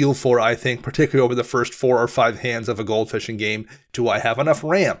get a feel for, I think, particularly over the first 4 or 5 hands of a goldfishing game. Do I have enough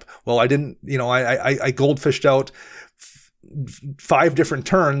ramp? Well, I didn't, I goldfished out 5 different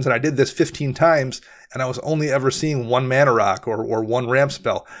turns, and I did this 15 times, and I was only ever seeing 1 mana rock or 1 ramp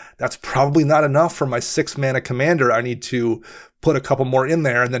spell. That's probably not enough for my 6 mana commander. I need to put a couple more in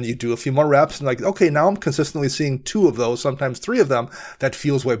there, and then you do a few more reps, and like, okay, now I'm consistently seeing 2 of those, sometimes 3 of them. That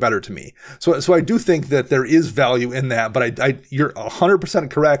feels way better to me. So I do think that there is value in that, but you're 100%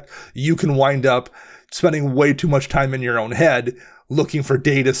 correct. You can wind up spending way too much time in your own head looking for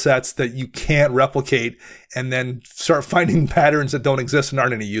data sets that you can't replicate, and then start finding patterns that don't exist and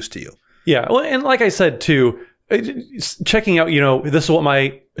aren't any use to you. Yeah. Well, and like I said, too, checking out, this is what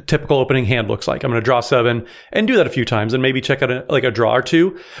my typical opening hand looks like. I'm going to draw 7 and do that a few times and maybe check out a draw or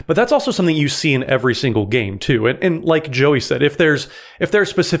 2. But that's also something you see in every single game too. And like Joey said, if there's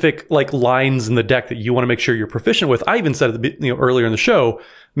specific like lines in the deck that you want to make sure you're proficient with, I even said at the earlier in the show,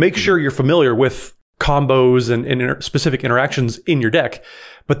 make sure you're familiar with combos and specific interactions in your deck.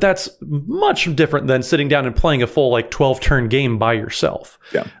 But that's much different than sitting down and playing a full like 12-turn game by yourself.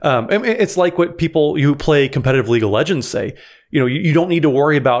 Yeah. It's like what people who play competitive League of Legends say. You don't need to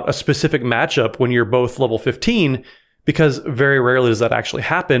worry about a specific matchup when you're both level 15, because very rarely does that actually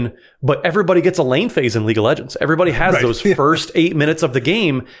happen. But everybody gets a lane phase in League of Legends. Everybody has those first 8 minutes of the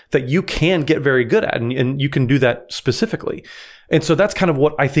game that you can get very good at, and you can do that specifically. And so that's kind of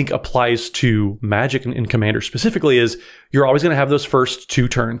what I think applies to Magic and Commander specifically, is you're always going to have those first 2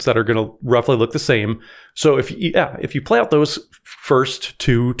 turns that are going to roughly look the same. So if you play out those first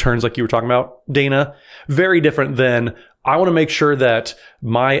 2 turns like you were talking about, Dana, very different than, I want to make sure that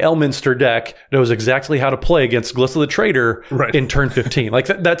my Elminster deck knows exactly how to play against Glissa the Traitor in turn 15. Like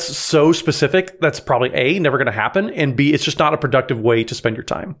that's so specific. That's probably A, never going to happen, and B, it's just not a productive way to spend your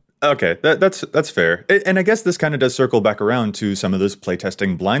time. Okay, that's fair. And I guess this kind of does circle back around to some of those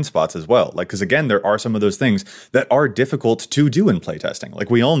playtesting blind spots as well. Like, because again, there are some of those things that are difficult to do in playtesting.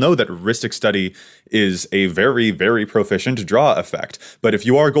 Like, we all know that Rhystic Study is a very, very proficient draw effect. But if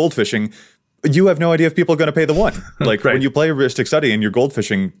you are goldfishing, you have no idea if people are going to pay the 1. Like, when you play Rhystic Study and you're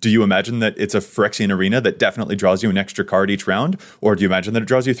goldfishing, do you imagine that it's a Phyrexian Arena that definitely draws you an extra card each round? Or do you imagine that it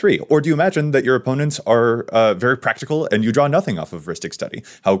draws you 3? Or do you imagine that your opponents are very practical and you draw nothing off of Rhystic Study?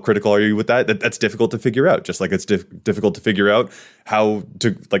 How critical are you with that? That's difficult to figure out. Just like it's difficult to figure out how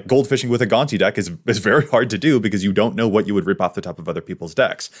to, like, goldfishing with a Gonti deck is very hard to do because you don't know what you would rip off the top of other people's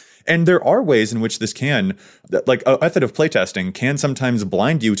decks. And there are ways in which this can, like, a method of playtesting can sometimes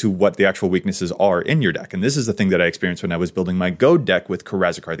blind you to what the actual weaknesses are in your deck. And this is the thing that I experienced when I was building my Goad deck with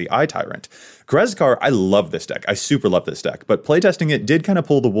Karazikar the Eye Tyrant. Karazikar, I love this deck. I super love this deck. But playtesting it did kind of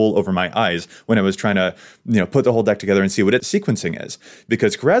pull the wool over my eyes when I was trying to, put the whole deck together and see what its sequencing is.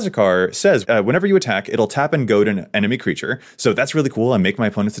 Because Karazikar says, whenever you attack, it'll tap and goad an enemy creature. So that's really cool. I make my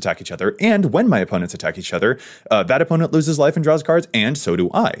opponents attack each other. And when my opponents attack each other, that opponent loses life and draws cards, and so do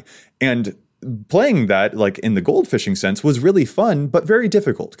I. And playing that, like, in the goldfishing sense, was really fun, but very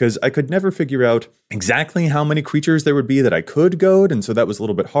difficult because I could never figure out exactly how many creatures there would be that I could goad, and so that was a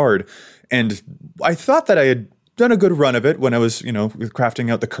little bit hard. And I thought that I had done a good run of it when I was,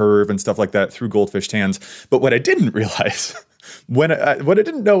 crafting out the curve and stuff like that through Goldfished hands. But what I didn't realize, what I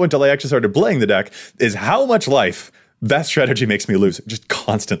didn't know until I actually started playing the deck, is how much life that strategy makes me lose just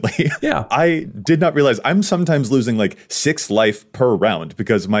constantly. Yeah. I did not realize I'm sometimes losing like 6 life per round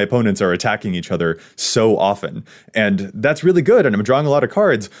because my opponents are attacking each other so often. And that's really good. And I'm drawing a lot of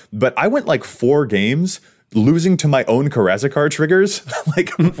cards, but I went like 4 games losing to my own Karazikar triggers,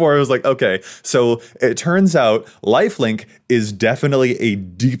 like, before I was like, okay, so it turns out lifelink is definitely a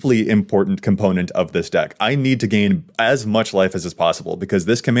deeply important component of this deck. I need to gain as much life as is possible because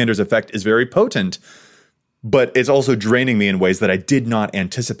this commander's effect is very potent, but it's also draining me in ways that I did not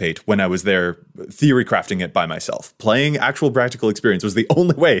anticipate when I was there theory crafting it by myself. Playing actual practical experience was the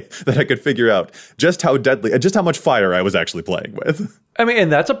only way that I could figure out just how much fire I was actually playing with. I mean,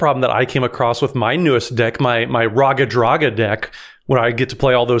 and that's a problem that I came across with my newest deck, my Raga Draga deck, where I get to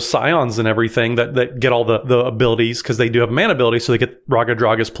play all those Scions and everything that get all the abilities, because they do have mana abilities, so they get Raga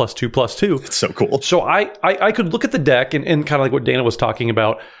Dragas +2/+2. It's so cool. So I could look at the deck and kind of like what Dana was talking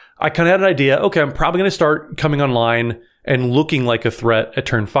about. I kind of had an idea, okay, I'm probably going to start coming online and looking like a threat at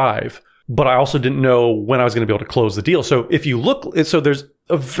turn 5. but I also didn't know when I was going to be able to close the deal. So if you look, so there's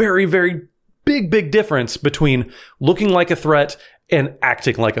a very, very big difference between looking like a threat and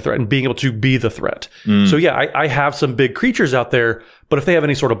acting like a threat and being able to be the threat. So yeah, I have some big creatures out there, but if they have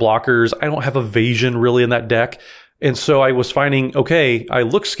any sort of blockers, I don't have evasion really in that deck. And so I was finding, okay, I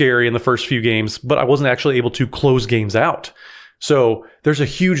look scary in the first few games, but I wasn't actually able to close games out. So there's a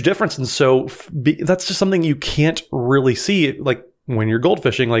huge difference. And so that's just something you can't really see, like when you're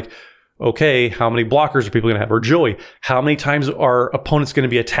goldfishing, like, okay, how many blockers are people going to have? Or Joey, how many times are opponents going to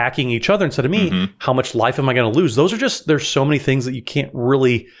be attacking each other instead of me? How much life am I going to lose? Those are just, there's so many things that you can't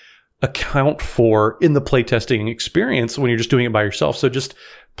really account for in the playtesting experience when you're just doing it by yourself. So just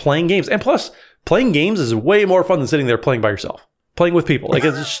playing games. And plus, playing games is way more fun than sitting there playing by yourself. Playing with people. Like,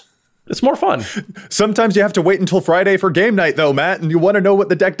 it's more fun. Sometimes you have to wait until Friday for game night, though, Matt, and you want to know what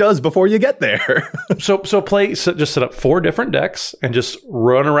the deck does before you get there. So just set up 4 different decks and just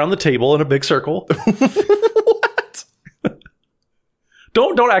run around the table in a big circle. What?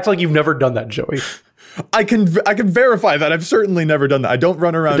 Don't act like you've never done that, Joey. I can verify that. I've certainly never done that. I don't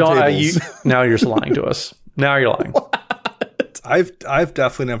run around tables. Now you're just lying to us. Now you're lying. I've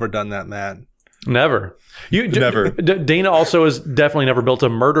definitely never done that, Matt. Never. Never. Dana also has definitely never built a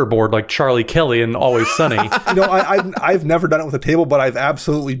murder board like Charlie Kelly in Always Sunny. I've never done it with a table, but I've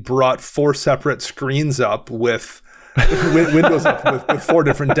absolutely brought 4 separate screens up with windows up with 4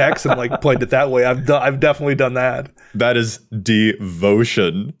 different decks and like played it that way. I've definitely done that. That is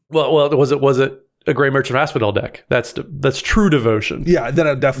devotion. Well, was it a Grey Merchant of Asphodel deck? That's true devotion. Yeah, then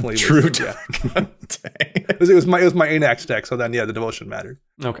it definitely True. Was, yeah. It was my Anax deck, so then yeah, the devotion mattered.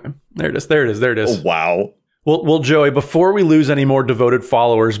 Okay, there it is. Oh, wow. Well, Joey, before we lose any more devoted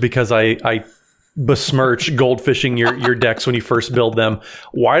followers, because I besmirch goldfishing your decks when you first build them,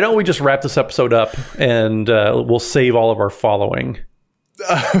 why don't we just wrap this episode up and we'll save all of our following?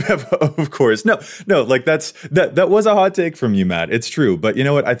 Of course. No, like that was a hot take from you, Matt. It's true. But you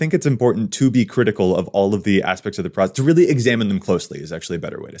know what? I think it's important to be critical of all of the aspects of the process, to really examine them closely is actually a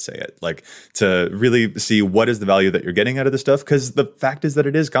better way to say it. Like to really see what is the value that you're getting out of the stuff, because the fact is that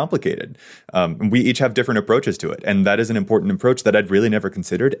it is complicated. We each have different approaches to it. And that is an important approach that I'd really never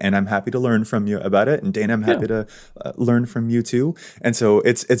considered. And I'm happy to learn from you about it. And Dana, I'm happy to learn from you too. And so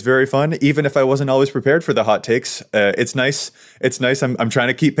it's very fun. Even if I wasn't always prepared for the hot takes, it's nice. I'm trying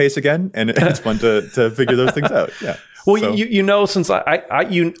to keep pace again, and it's fun to figure those things out. Yeah. Well, so. Since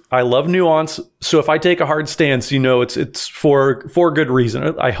I love nuance, so if I take a hard stance, it's for good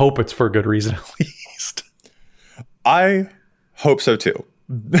reason. I hope it's for good reason, at least. I hope so too.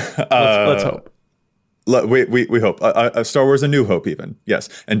 Let's hope. We hope. Star Wars: A New Hope, even. Yes.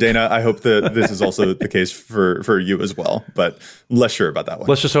 And Dana, I hope that this is also the case for you as well, but less sure about that one.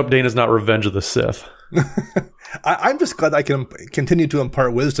 Let's just hope Dana's not Revenge of the Sith. I'm just glad I can continue to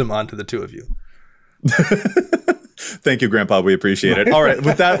impart wisdom onto the two of you. Thank you, Grandpa. We appreciate it. All right.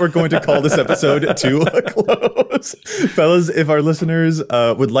 With that, we're going to call this episode to a close. Fellas, if our listeners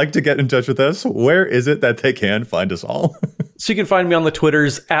would like to get in touch with us, where is it that they can find us all? So you can find me on the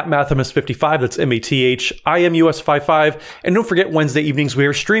Twitters at Mathimus55. That's MATHIMUS55. And don't forget, Wednesday evenings, we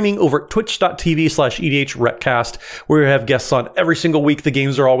are streaming over at twitch.tv/EDHRECast, where we have guests on every single week. The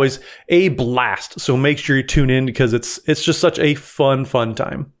games are always a blast. So make sure you tune in because it's just such a fun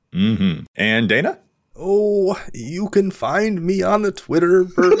time. Mm-hmm. And Dana? Oh, you can find me on the Twitter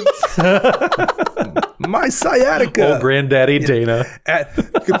my sciatica. Oh, Granddaddy Dana.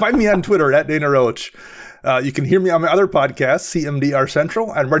 You can find me on Twitter at Dana Roach. You can hear me on my other podcast, CMDR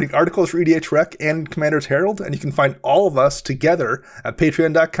Central. I'm writing articles for EDH Rec and Commander's Herald, and you can find all of us together at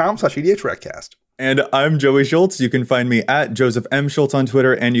patreon.com/EDHRecast. And I'm Joey Schultz. You can find me at Joseph M. Schultz on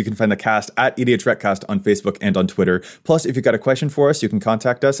Twitter, and you can find the cast at EDHRecast on Facebook and on Twitter. Plus, if you've got a question for us, you can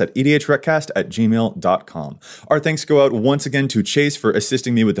contact us at edhrecast@gmail.com. Our thanks go out once again to Chase for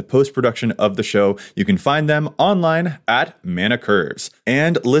assisting me with the post-production of the show. You can find them online at Mana Curves.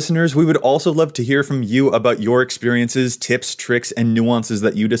 And listeners, we would also love to hear from you about your experiences, tips, tricks, and nuances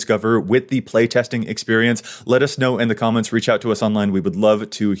that you discover with the playtesting experience. Let us know in the comments. Reach out to us online. We would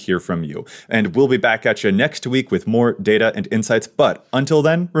love to hear from you. And we'll be back at you next week with more data and insights. But until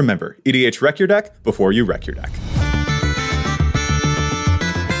then, remember, EDH wreck your deck before you wreck your deck.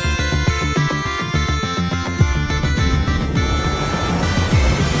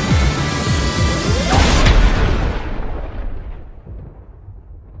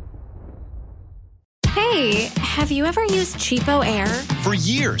 Hey, have you ever used Cheapo Air? For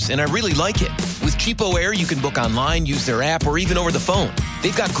years, and I really like it. With Cheapo Air, you can book online, use their app, or even over the phone.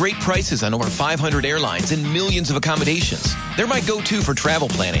 They've got great prices on over 500 airlines and millions of accommodations. They're my go-to for travel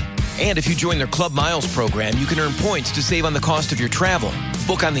planning. And if you join their Club Miles program, you can earn points to save on the cost of your travel.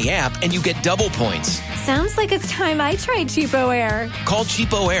 Book on the app and you get double points. Sounds like it's time I tried Cheapo Air. Call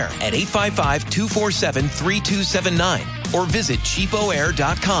Cheapo Air at 855-247-3279 or visit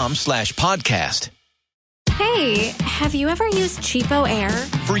cheapoair.com/podcast. Hey, have you ever used Cheapo Air?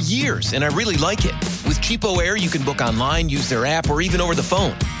 For years, and I really like it. With Cheapo Air, you can book online, use their app, or even over the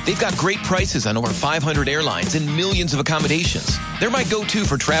phone. They've got great prices on over 500 airlines and millions of accommodations. They're my go-to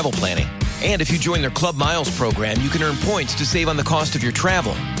for travel planning. And if you join their Club Miles program, you can earn points to save on the cost of your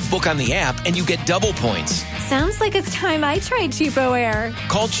travel. Book on the app and you get double points. Sounds like it's time I tried Cheapo Air.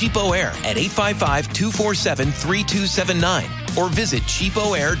 Call Cheapo Air at 855-247-3279 or visit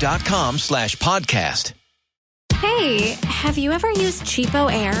cheapoair.com/podcast. Hey, have you ever used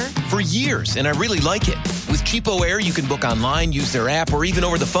Cheapo Air? For years, and I really like it. With Cheapo Air, you can book online, use their app, or even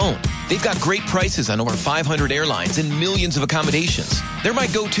over the phone. They've got great prices on over 500 airlines and millions of accommodations. They're my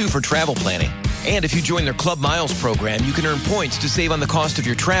go-to for travel planning. And if you join their Club Miles program, you can earn points to save on the cost of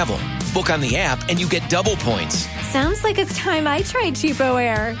your travel. Book on the app and you get double points. Sounds like it's time I tried Cheapo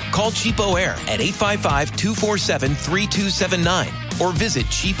Air. Call Cheapo Air at 855-247-3279 or visit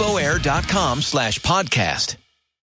cheapoair.com/podcast.